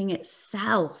thinking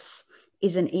itself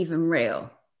isn't even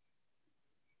real.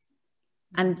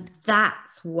 And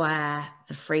that's where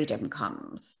the freedom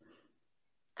comes.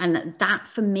 And that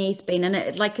for me has been, and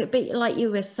a bit like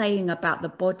you were saying about the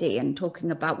body and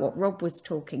talking about what Rob was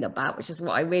talking about, which is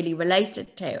what I really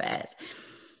related to, is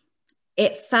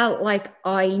it felt like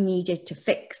I needed to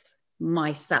fix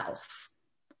myself,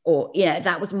 or,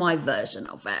 that was my version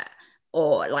of it.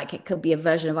 Or like it could be a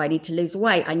version of, I need to lose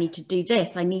weight, I need to do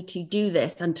this, I need to do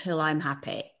this until I'm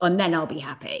happy, and then I'll be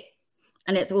happy.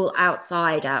 And it's all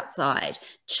outside,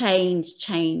 change.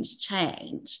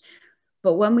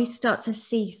 But when we start to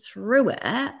see through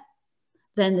it,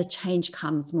 then the change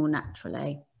comes more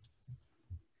naturally.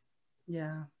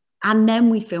 Yeah. And then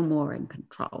we feel more in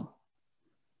control.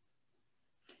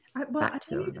 I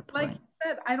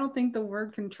don't think the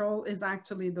word control is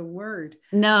actually the word.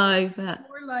 No, but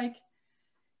more like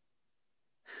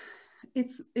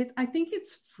I think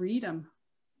it's freedom.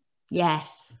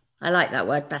 Yes, I like that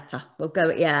word better. We'll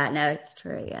go. Yeah, no, it's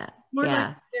true. Yeah,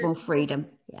 like more freedom.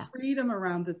 Freedom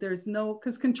around it. There's no,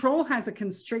 because control has a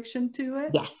constriction to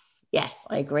it. Yes,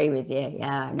 I agree with you.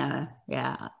 Yeah, no,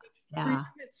 yeah. Freedom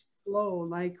is flow,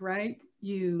 like, right?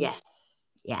 Yes.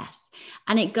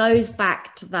 And it goes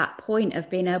back to that point of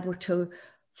being able to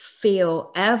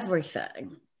feel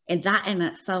everything. And that in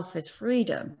itself is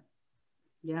freedom.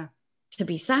 Yeah. To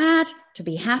be sad, to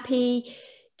be happy,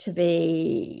 to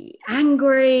be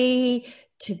angry,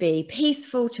 to be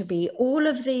peaceful, to be all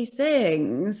of these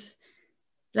things.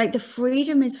 Like the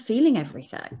freedom is feeling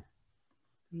everything.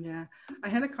 Yeah. I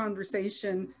had a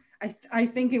conversation. I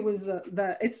think it was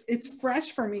it's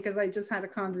fresh for me because I just had a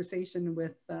conversation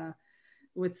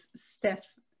with Steph.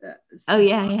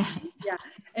 Yeah.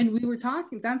 And we were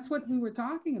talking, that's what we were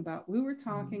talking about. We were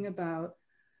talking about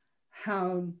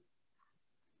how,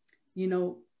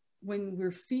 when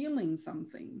we're feeling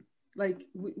something, like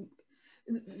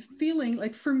feeling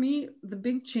like, for me, the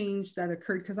big change that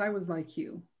occurred, because I was like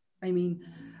you. I mean,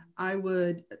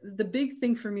 the big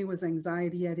thing for me was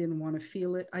anxiety. I didn't want to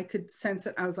feel it. I could sense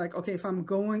it. I was like, okay, if I'm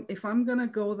going to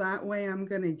go that way, I'm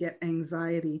going to get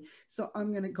anxiety. So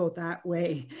I'm going to go that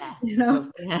way, Yeah.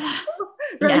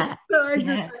 Right. Yeah. So I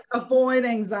just avoid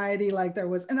anxiety like there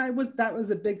was. And that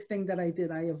was a big thing that I did.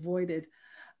 I avoided.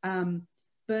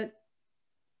 But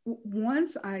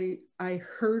once I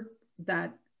heard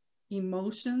that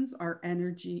emotions are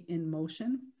energy in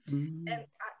motion,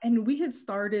 and we had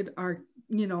started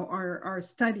our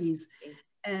studies,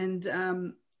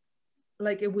 and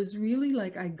like it was really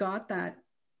like I got that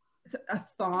a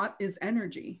thought is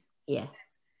energy. Yeah.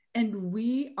 And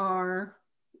we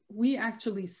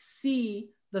actually see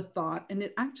the thought, and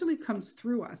it actually comes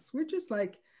through us. We're just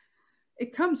like,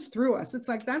 it comes through us. It's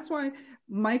like, that's why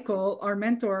Michael, our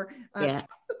mentor,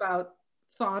 talks about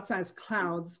thoughts as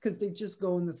clouds, because they just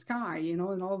go in the sky, and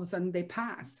all of a sudden they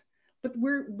pass. But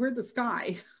we're the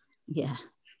sky. Yeah.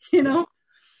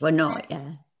 We're not.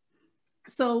 Yeah.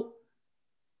 So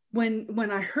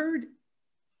when I heard,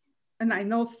 and I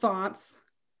know thoughts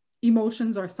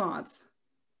emotions are thoughts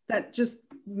that just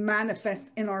manifest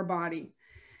in our body.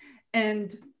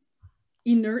 And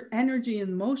inert energy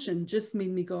and motion just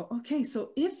made me go, okay,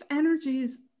 so if energy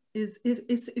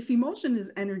if emotion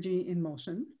is energy in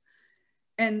motion,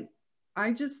 and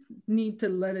I just need to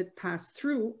let it pass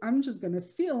through, I'm just going to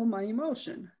feel my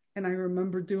emotion. And I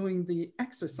remember doing the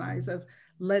exercise of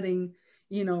letting,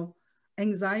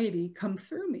 anxiety come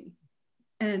through me.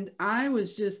 And I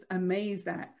was just amazed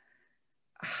at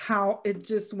how it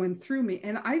just went through me.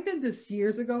 And I did this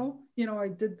years ago.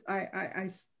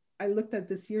 I looked at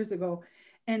this years ago,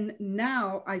 and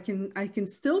now I can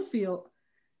still feel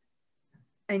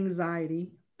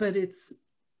anxiety, but it's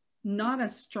not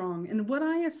as strong. And what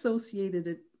I associated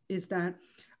it is that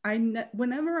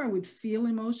whenever I would feel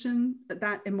emotion,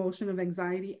 that emotion of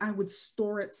anxiety, I would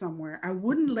store it somewhere. I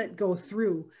wouldn't let go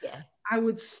through. Yeah. I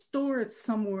would store it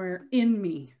somewhere in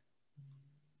me.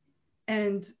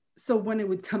 And so when it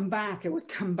would come back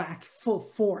full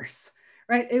force,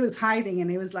 right? It was hiding, and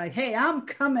it was like, hey, I'm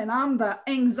coming. I'm the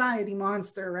anxiety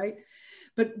monster, right?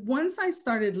 But once I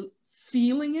started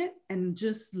feeling it and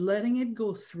just letting it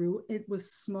go through, it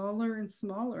was smaller and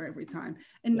smaller every time.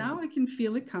 And now I can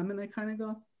feel it come, and I kind of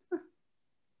go, huh,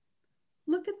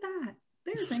 look at that.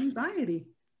 There's anxiety.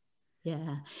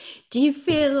 Yeah. Do you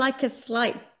feel like a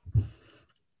slight,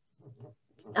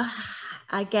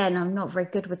 again, I'm not very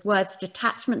good with words,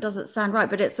 detachment doesn't sound right,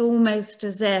 but it's almost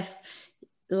as if,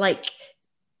 like,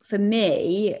 for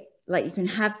me, like, you can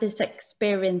have this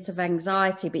experience of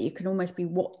anxiety, but you can almost be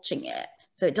watching it.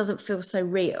 So it doesn't feel so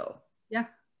real. Yeah.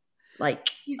 Like,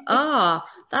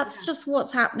 that's just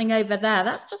what's happening over there.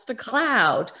 That's just a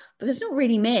cloud, but it's not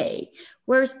really me.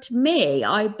 Whereas to me,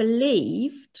 I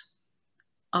believed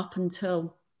up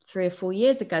until 3 or 4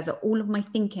 years ago that all of my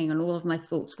thinking and all of my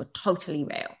thoughts were totally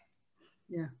real.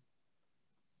 Yeah.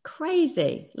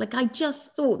 Crazy. Like, I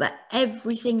just thought that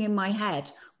everything in my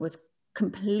head was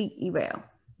completely real.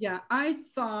 Yeah. I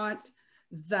thought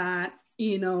that,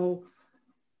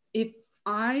 if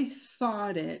I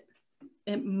thought it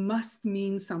must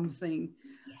mean something.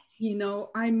 Yes.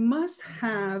 I must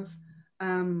have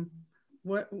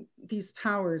these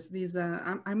powers,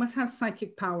 I must have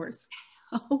psychic powers.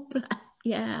 Oh,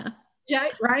 yeah. Yeah,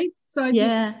 right? So I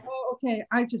think, okay,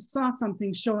 I just saw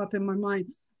something show up in my mind.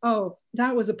 Oh,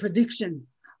 that was a prediction.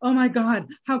 Oh my God,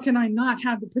 how can I not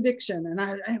have the prediction?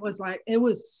 And it was like, it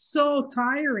was so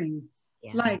tiring.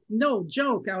 Yeah. Like, no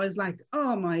joke. I was like,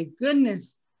 oh my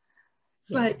goodness. It's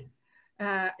like,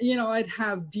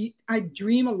 I'd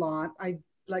dream a lot. I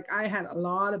had a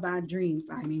lot of bad dreams.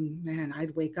 I mean, man,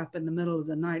 I'd wake up in the middle of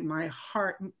the night, my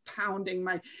heart pounding,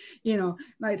 and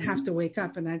I'd have to wake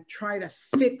up, and I'd try to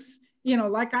fix,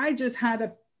 like I just had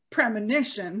a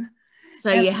premonition.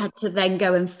 So you had to then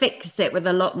go and fix it with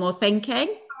a lot more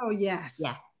thinking? Oh, yes.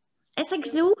 Yeah. It's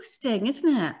exhausting, isn't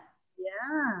it?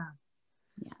 Yeah.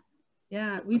 Yeah.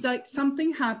 Yeah. We like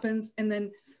something happens, and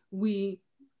then we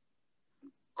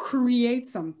create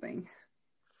something.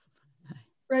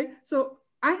 Right? So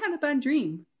I had a bad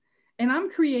dream, and I'm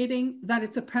creating that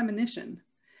it's a premonition,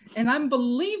 and I'm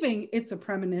believing it's a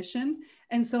premonition.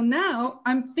 And so now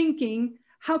I'm thinking,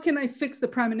 how can I fix the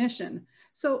premonition?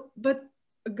 So, but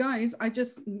guys, I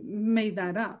just made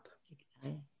that up.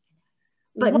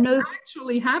 But what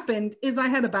actually happened is I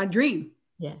had a bad dream.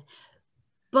 Yeah.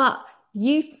 But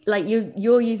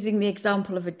you're using the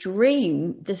example of a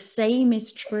dream. The same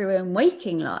is true in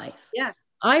waking life. Yes.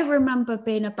 I remember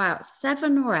being about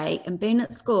 7 or 8 and being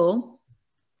at school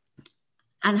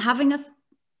and having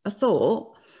a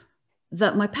thought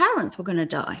that my parents were going to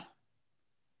die.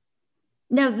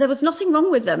 Now, there was nothing wrong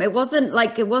with them. It wasn't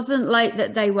like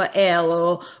that they were ill,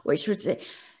 or which would,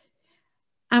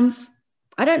 and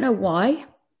I don't know why.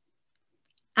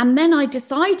 And then I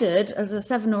decided as a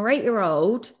 7 or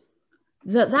 8-year-old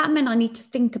that meant I need to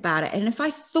think about it. And if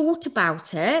I thought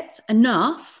about it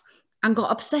enough and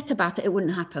got upset about it, it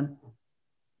wouldn't happen.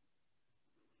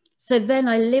 So then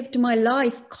I lived my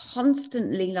life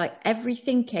constantly, like every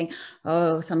thinking,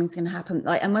 oh, something's going to happen.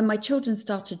 Like, and when my children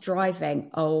started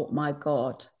driving, oh my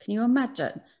God, can you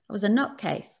imagine? I was a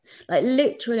nutcase, like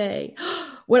literally.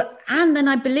 Well, and then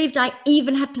I believed I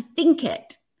even had to think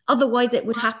it. Otherwise it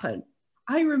would happen.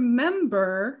 I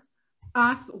remember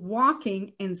us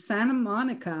walking in Santa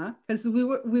Monica, because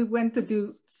we went to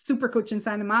do Supercoach in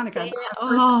Santa Monica. Yeah.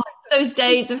 Oh, those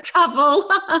days of travel.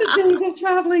 The days of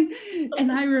traveling.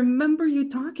 And I remember you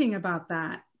talking about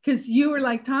that, because you were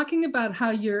like talking about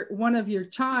how one of your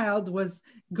child was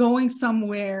going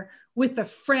somewhere with a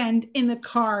friend in the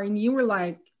car, and you were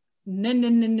like, no, no,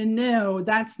 no, no, no,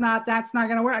 that's not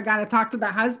gonna work. I gotta talk to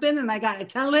the husband and I gotta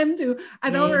tell him to, I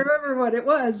don't remember what it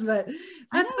was, but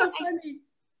that's so funny.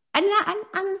 And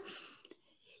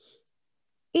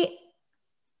it,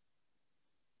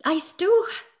 I still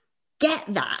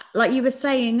get that, like you were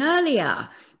saying earlier,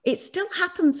 it still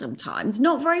happens sometimes,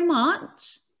 not very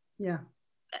much. Yeah.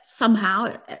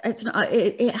 Somehow it's not,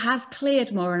 it has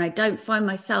cleared more, and I don't find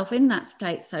myself in that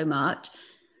state so much.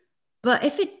 But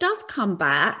if it does come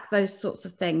back, those sorts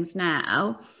of things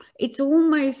now, it's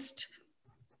almost,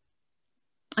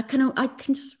 I can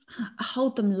just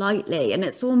hold them lightly, and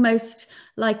it's almost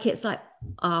like, it's like,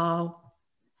 oh,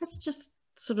 that's just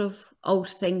sort of old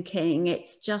thinking.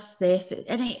 It's just this,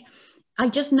 and I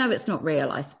just know it's not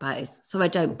real, I suppose. So I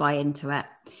don't buy into it,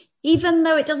 even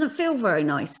though it doesn't feel very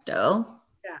nice still.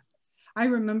 Yeah, I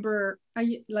remember,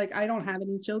 I don't have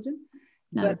any children,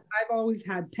 but I've always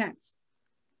had pets.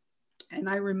 And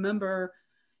I remember,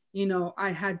 you know,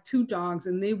 I had 2 dogs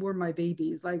and they were my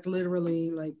babies, like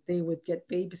literally, like they would get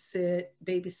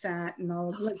babysat and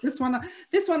all. Like this one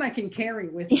I can carry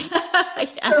with me.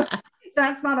 Yeah. So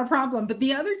that's not a problem. But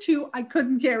the other 2 I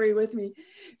couldn't carry with me.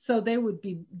 So they would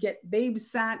get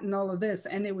babysat and all of this.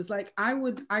 And it was like, I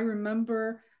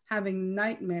remember having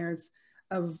nightmares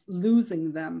of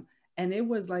losing them. And it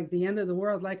was like the end of the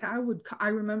world. Like I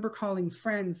remember calling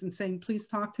friends and saying, please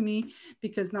talk to me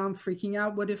because now I'm freaking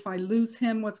out. What if I lose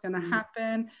him? What's going to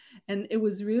happen? And it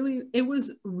was real. It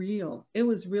was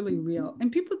really real.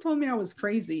 And people told me I was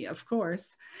crazy, of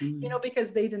course, you know,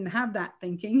 because they didn't have that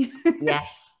thinking. Yes.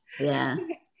 Yeah.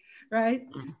 Right.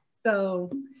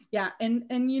 So, yeah.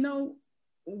 And, you know,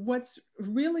 what's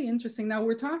really interesting now,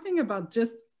 we're talking about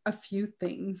just a few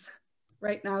things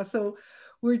right now. So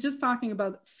we're just talking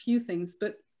about a few things,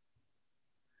 but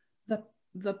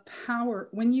the power,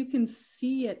 when you can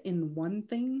see it in one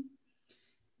thing,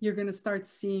 you're going to start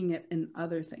seeing it in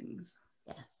other things.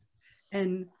 Yeah.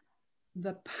 And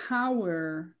the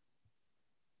power,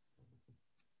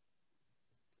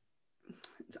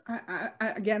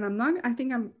 again, I'm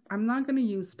not going to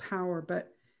use power,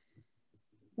 but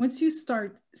once you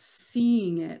start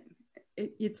seeing it,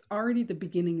 it's already the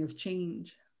beginning of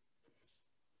change.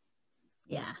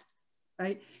 Yeah.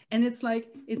 Right. And it's like,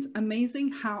 it's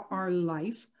amazing how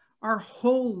our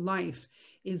whole life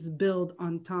is built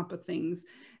on top of things.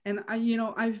 And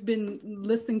I've been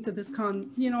listening to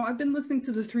I've been listening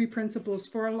to the 3 principles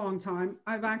for a long time.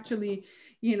 I've actually,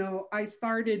 I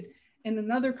started in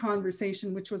another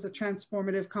conversation, which was a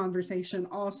transformative conversation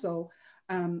also,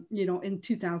 in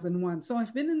 2001. So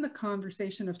I've been in the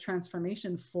conversation of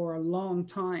transformation for a long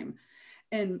time.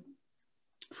 And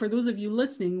for those of you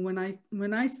listening,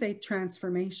 when I say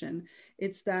transformation,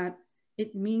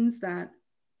 it means that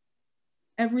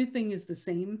everything is the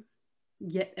same,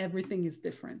 yet everything is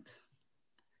different.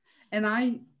 And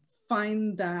I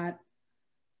find that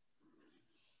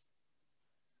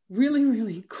really,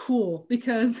 really cool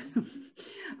because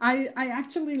I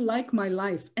actually like my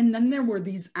life. And then there were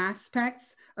these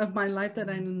aspects of my life that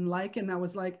I didn't like. And I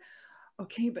was like,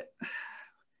 okay, but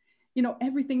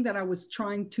everything that I was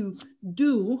trying to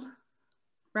do,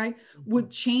 right,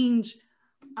 would change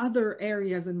other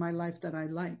areas in my life that I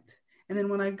liked. And then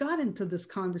when I got into this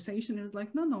conversation, it was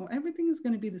like, no, everything is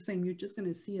going to be the same. You're just going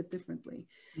to see it differently.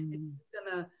 It's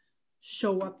going to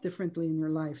show up differently in your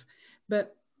life.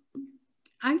 But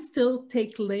I still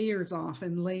take layers off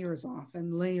and layers off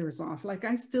and layers off. Like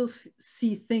I still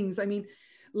see things. I mean,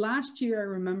 last year, I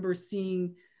remember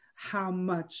seeing how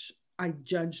much I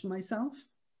judged myself.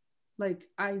 Like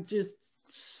I just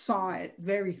saw it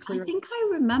very clearly. I think I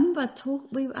remember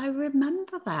I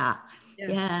remember that.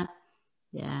 Yeah.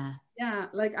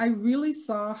 Like I really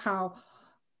saw how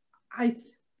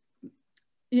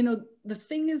the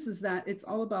thing is that it's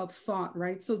all about thought,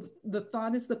 right? So the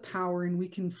thought is the power, and we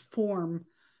can form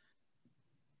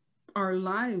our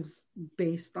lives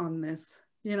based on this.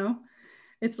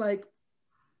 It's like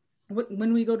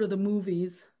when we go to the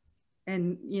movies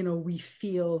and we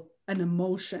feel an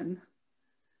emotion,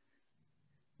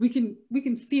 we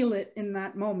can feel it in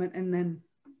that moment and then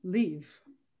leave,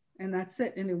 and that's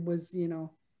it. And it was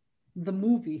the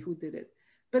movie who did it,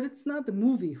 but it's not the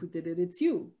movie who did it, it's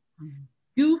you.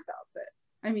 You felt it.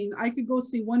 I mean, I could go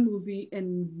see one movie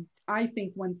and I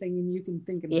think one thing and you can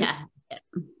think of yeah,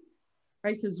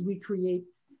 right? Because we create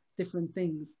different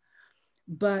things.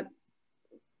 But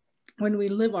when we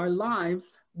live our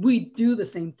lives, we do the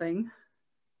same thing.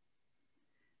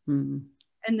 And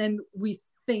then we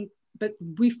think, but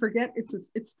we forget it's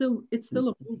still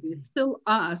a movie. It's still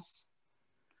us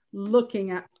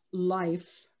looking at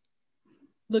life,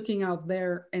 looking out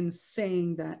there and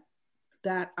saying that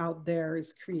out there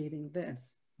is creating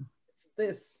this.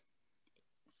 this.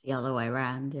 The other way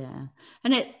around, yeah.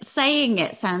 And saying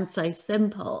it sounds so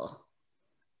simple.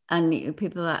 And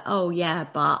people are like, oh yeah,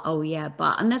 but,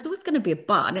 and there's always going to be a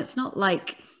but. And it's not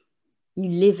like you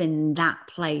live in that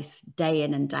place day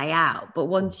in and day out. But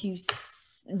once you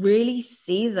really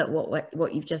see that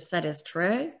what you've just said is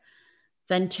true,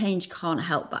 then change can't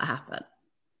help but happen.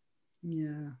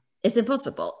 Yeah. It's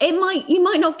impossible. You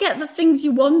might not get the things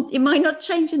you want. It might not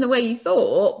change in the way you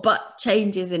thought, but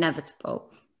change is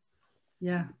inevitable.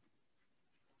 Yeah.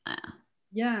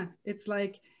 Yeah. It's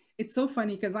like, it's so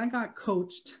funny because I got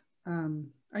coached.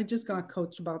 I just got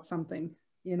coached about something,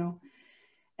 you know,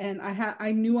 and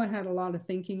I knew I had a lot of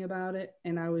thinking about it.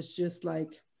 And I was just like,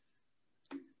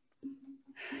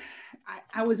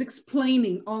 I was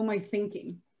explaining all my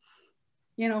thinking,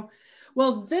 you know.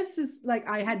 Well, this is like,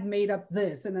 I had made up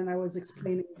this, and then I was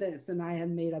explaining this, and I had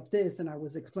made up this, and I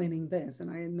was explaining this, and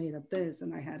I had made up this,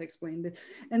 and I had explained it.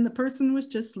 And the person was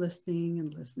just listening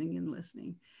and listening and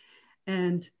listening.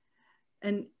 And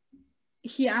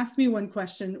he asked me one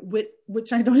question,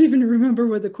 which I don't even remember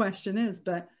what the question is,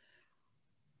 but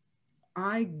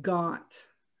I got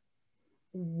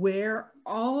where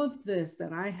all of this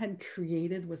that I had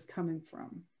created was coming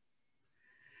from.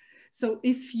 So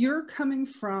if you're coming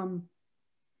from,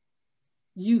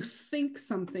 you think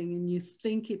something and you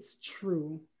think it's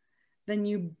true, then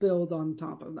you build on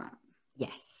top of that.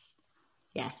 Yes.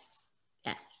 Yes.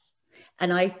 Yes.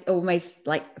 And I almost,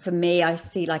 like, for me, I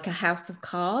see like a house of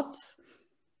cards,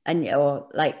 and or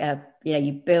like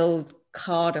you build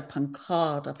card upon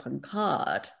card upon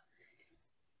card.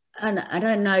 And I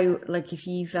don't know, like, if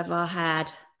you've ever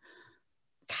had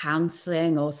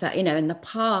counseling or in the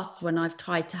past when I've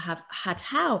tried to have had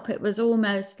help, it was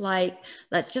almost like,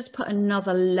 let's just put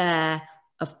another layer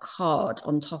of card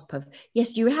on top of,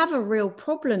 yes, you have a real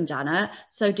problem, Janet,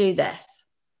 so do this.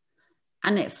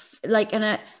 And it's like,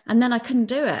 and then I couldn't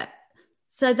do it.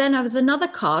 So then I was another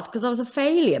card because I was a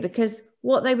failure, because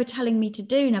what they were telling me to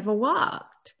do never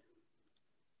worked.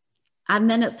 And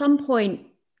then at some point,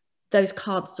 those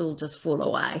cards all just fall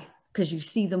away because you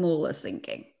see them all as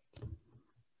thinking.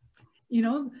 You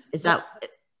know, is that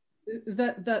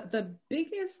the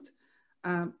biggest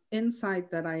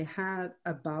insight that I had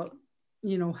about,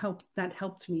 that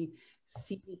helped me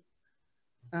see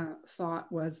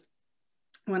thought was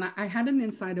when I had an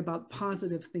insight about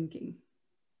positive thinking,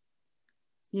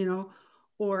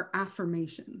 or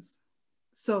affirmations.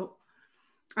 So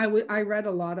I read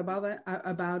a lot about it,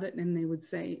 and they would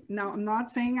say, now, I'm not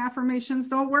saying affirmations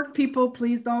don't work, people,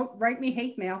 please don't write me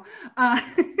hate mail.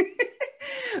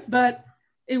 But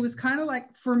it was kind of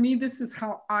like, for me, this is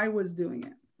how I was doing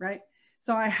it, right?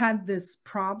 So I had this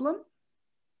problem,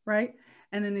 right?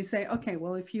 And then they say, okay,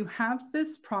 well, if you have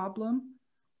this problem,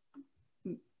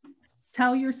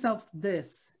 tell yourself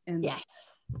this. And yes.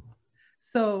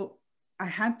 So I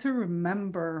had to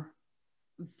remember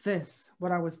this,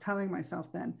 what I was telling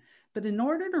myself then. But in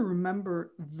order to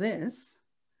remember this,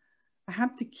 I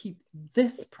have to keep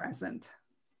this present.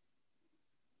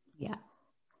 Yeah.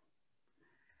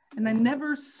 And I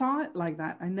never saw it like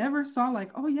that. I never saw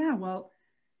like, oh yeah, well,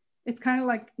 it's kind of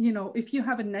like, if you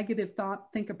have a negative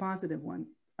thought, think a positive one.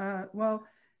 Well,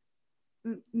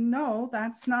 no,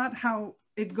 that's not how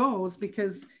it goes,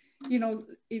 because,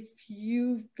 if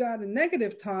you've got a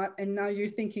negative thought and now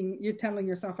you're telling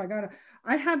yourself,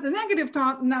 I have the negative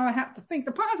thought, and now I have to think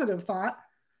the positive thought.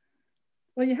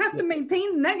 Well, you have to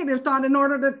maintain the negative thought in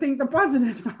order to think the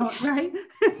positive thought, right?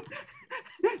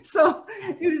 So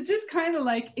it was just kind of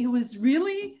like, it was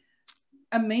really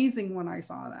amazing when I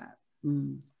saw that.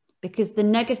 Because the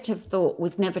negative thought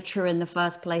was never true in the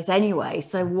first place anyway.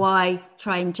 So why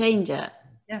try and change it?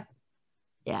 Yeah.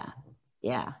 Yeah.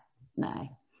 Yeah. No.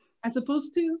 As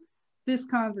opposed to this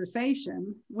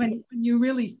conversation, when you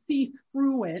really see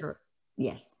through it. Sure.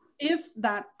 Yes. If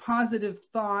that positive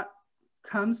thought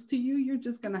comes to you, you're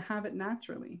just going to have it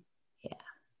naturally. Yeah.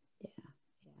 Yeah.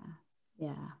 Yeah.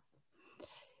 Yeah.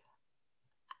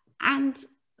 And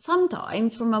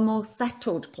sometimes from a more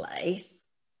settled place,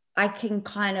 I can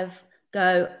kind of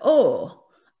go, oh,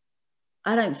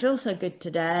 I don't feel so good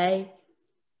today,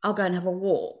 I'll go and have a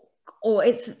walk. Or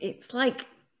it's like,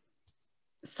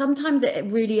 sometimes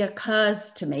it really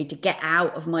occurs to me to get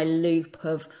out of my loop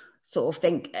of sort of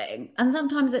thinking, and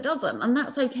sometimes it doesn't, and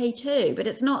that's okay too. But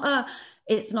it's not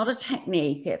a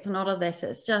technique, it's not a this,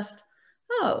 it's just,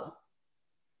 oh,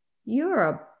 you're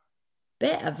a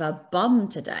bit of a bum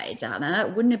today,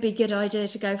 Janet, wouldn't it be a good idea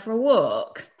to go for a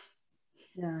walk?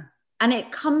 Yeah. And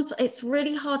it's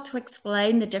really hard to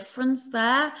explain the difference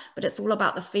there, but it's all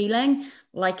about the feeling,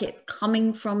 like it's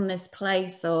coming from this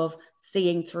place of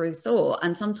seeing through thought.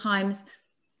 And sometimes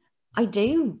I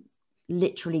do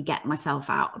literally get myself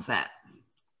out of it.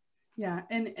 Yeah,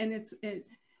 and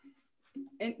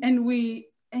we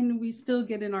still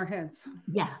get in our heads.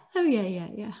 Yeah. Oh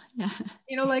yeah.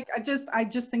 You know, like I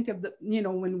just think of the, you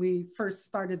know, when we first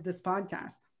started this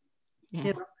podcast, Yeah.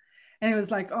 you know, and it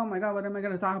was like, oh my God, what am I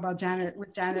going to talk about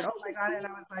with Janet? Oh my God. And I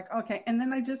was like, okay. And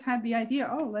then I just had the idea,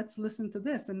 oh, let's listen to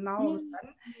this. And now all of a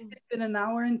sudden it's been an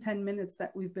hour and 10 minutes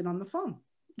that we've been on the phone.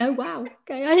 Oh, wow.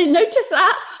 Okay. I didn't notice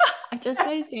that. I just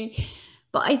noticed it.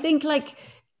 But I think like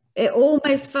it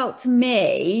almost felt to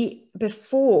me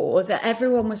before that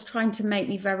everyone was trying to make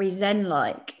me very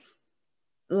Zen-like,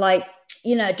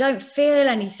 you know, don't feel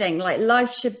anything, like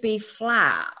life should be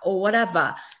flat or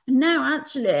whatever. And now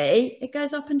actually it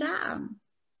goes up and down.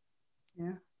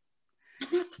 Yeah. And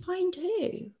that's fine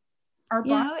too. Our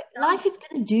you know, life is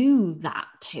going to do that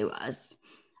to us.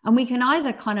 And we can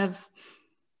either kind of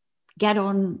get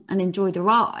on and enjoy the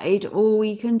ride, or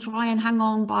we can try and hang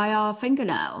on by our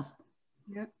fingernails.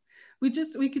 Yeah. We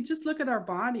could just look at our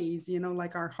bodies, you know,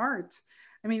 like our heart.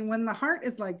 I mean, when the heart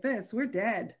is like this, we're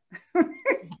dead.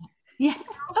 Yeah,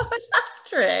 that's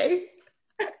true.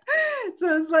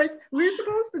 So it's like, we're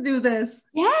supposed to do this.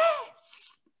 Yes.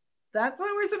 That's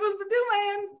what we're supposed to do,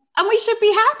 man. And we should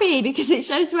be happy because it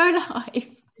shows we're alive.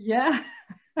 Yeah.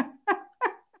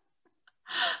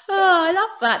 Oh, I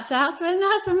love that, Jasmine.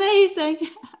 That's amazing.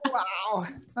 Wow.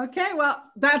 Okay, well,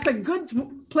 that's a good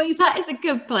place. That is a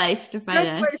good place to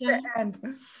finish. Good place to end.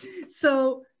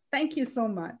 So thank you so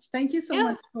much. Thank you so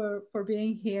much for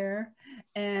being here.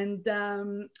 And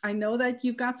I know that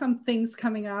you've got some things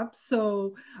coming up,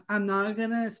 so I'm not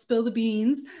gonna spill the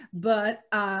beans, but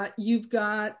you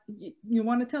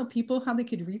want to tell people how they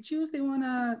could reach you if they want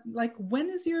to, like, when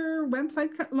is your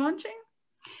website launching?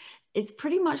 It's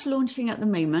pretty much launching at the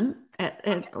moment.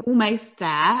 It's almost there.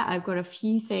 I've got a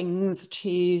few things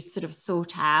to sort of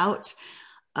sort out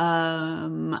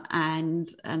and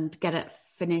get it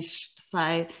finished.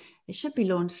 So it should be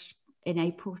launched in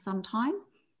April sometime.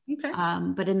 Okay.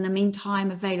 But in the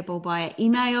meantime, available via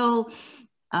email.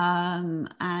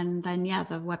 And then, yeah,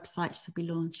 the website should be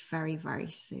launched very,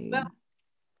 very soon. Well,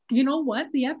 you know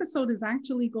what? The episode is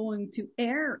actually going to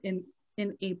air in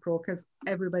April, because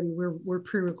everybody, we're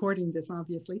pre-recording this,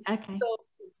 obviously. Okay. So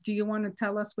do you want to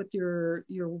tell us what your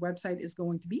website is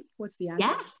going to be? What's the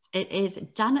address? Yes, it is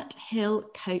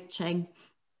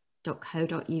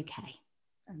janethillcoaching.co.uk.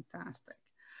 Fantastic.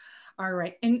 All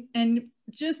right. And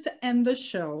just to end the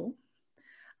show,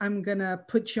 I'm going to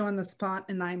put you on the spot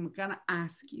and I'm going to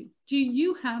ask you, do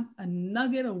you have a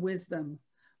nugget of wisdom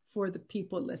for the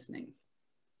people listening?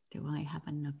 Do I have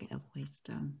a nugget of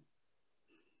wisdom?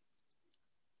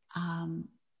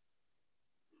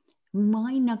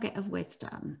 My nugget of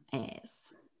wisdom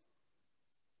is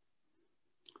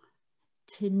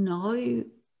to know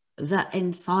that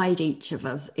inside each of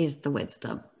us is the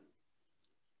wisdom.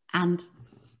 And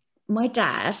my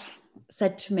dad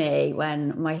said to me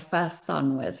when my first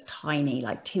son was tiny,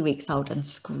 like 2 weeks old and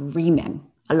screaming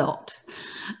a lot,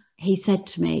 he said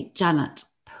to me, Janet,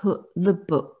 put the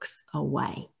books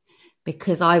away.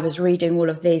 Because I was reading all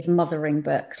of these mothering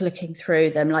books, looking through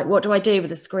them, like, what do I do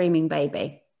with a screaming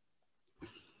baby?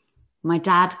 My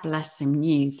dad, bless him,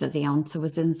 knew that the answer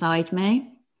was inside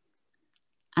me.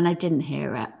 And I didn't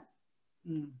hear it.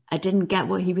 I didn't get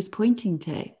what he was pointing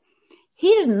to. He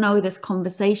didn't know this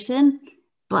conversation,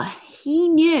 but he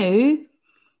knew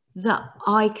that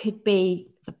I could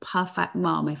be the perfect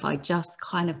mom if I just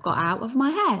kind of got out of my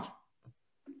head,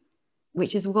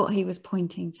 which is what he was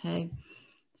pointing to.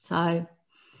 So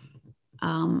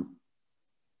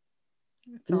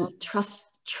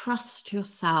trust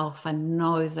yourself and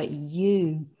know that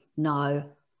you know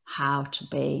how to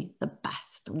be the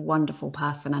best, wonderful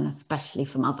person, and especially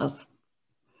from others.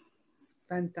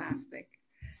 Fantastic.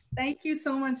 Thank you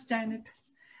so much, Janet.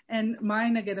 And my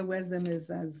nugget of wisdom is,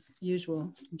 as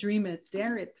usual, dream it,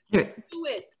 dare it, do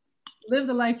it. Live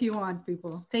the life you want,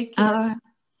 people. Take care.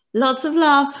 Lots of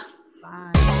love.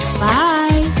 Bye. Bye.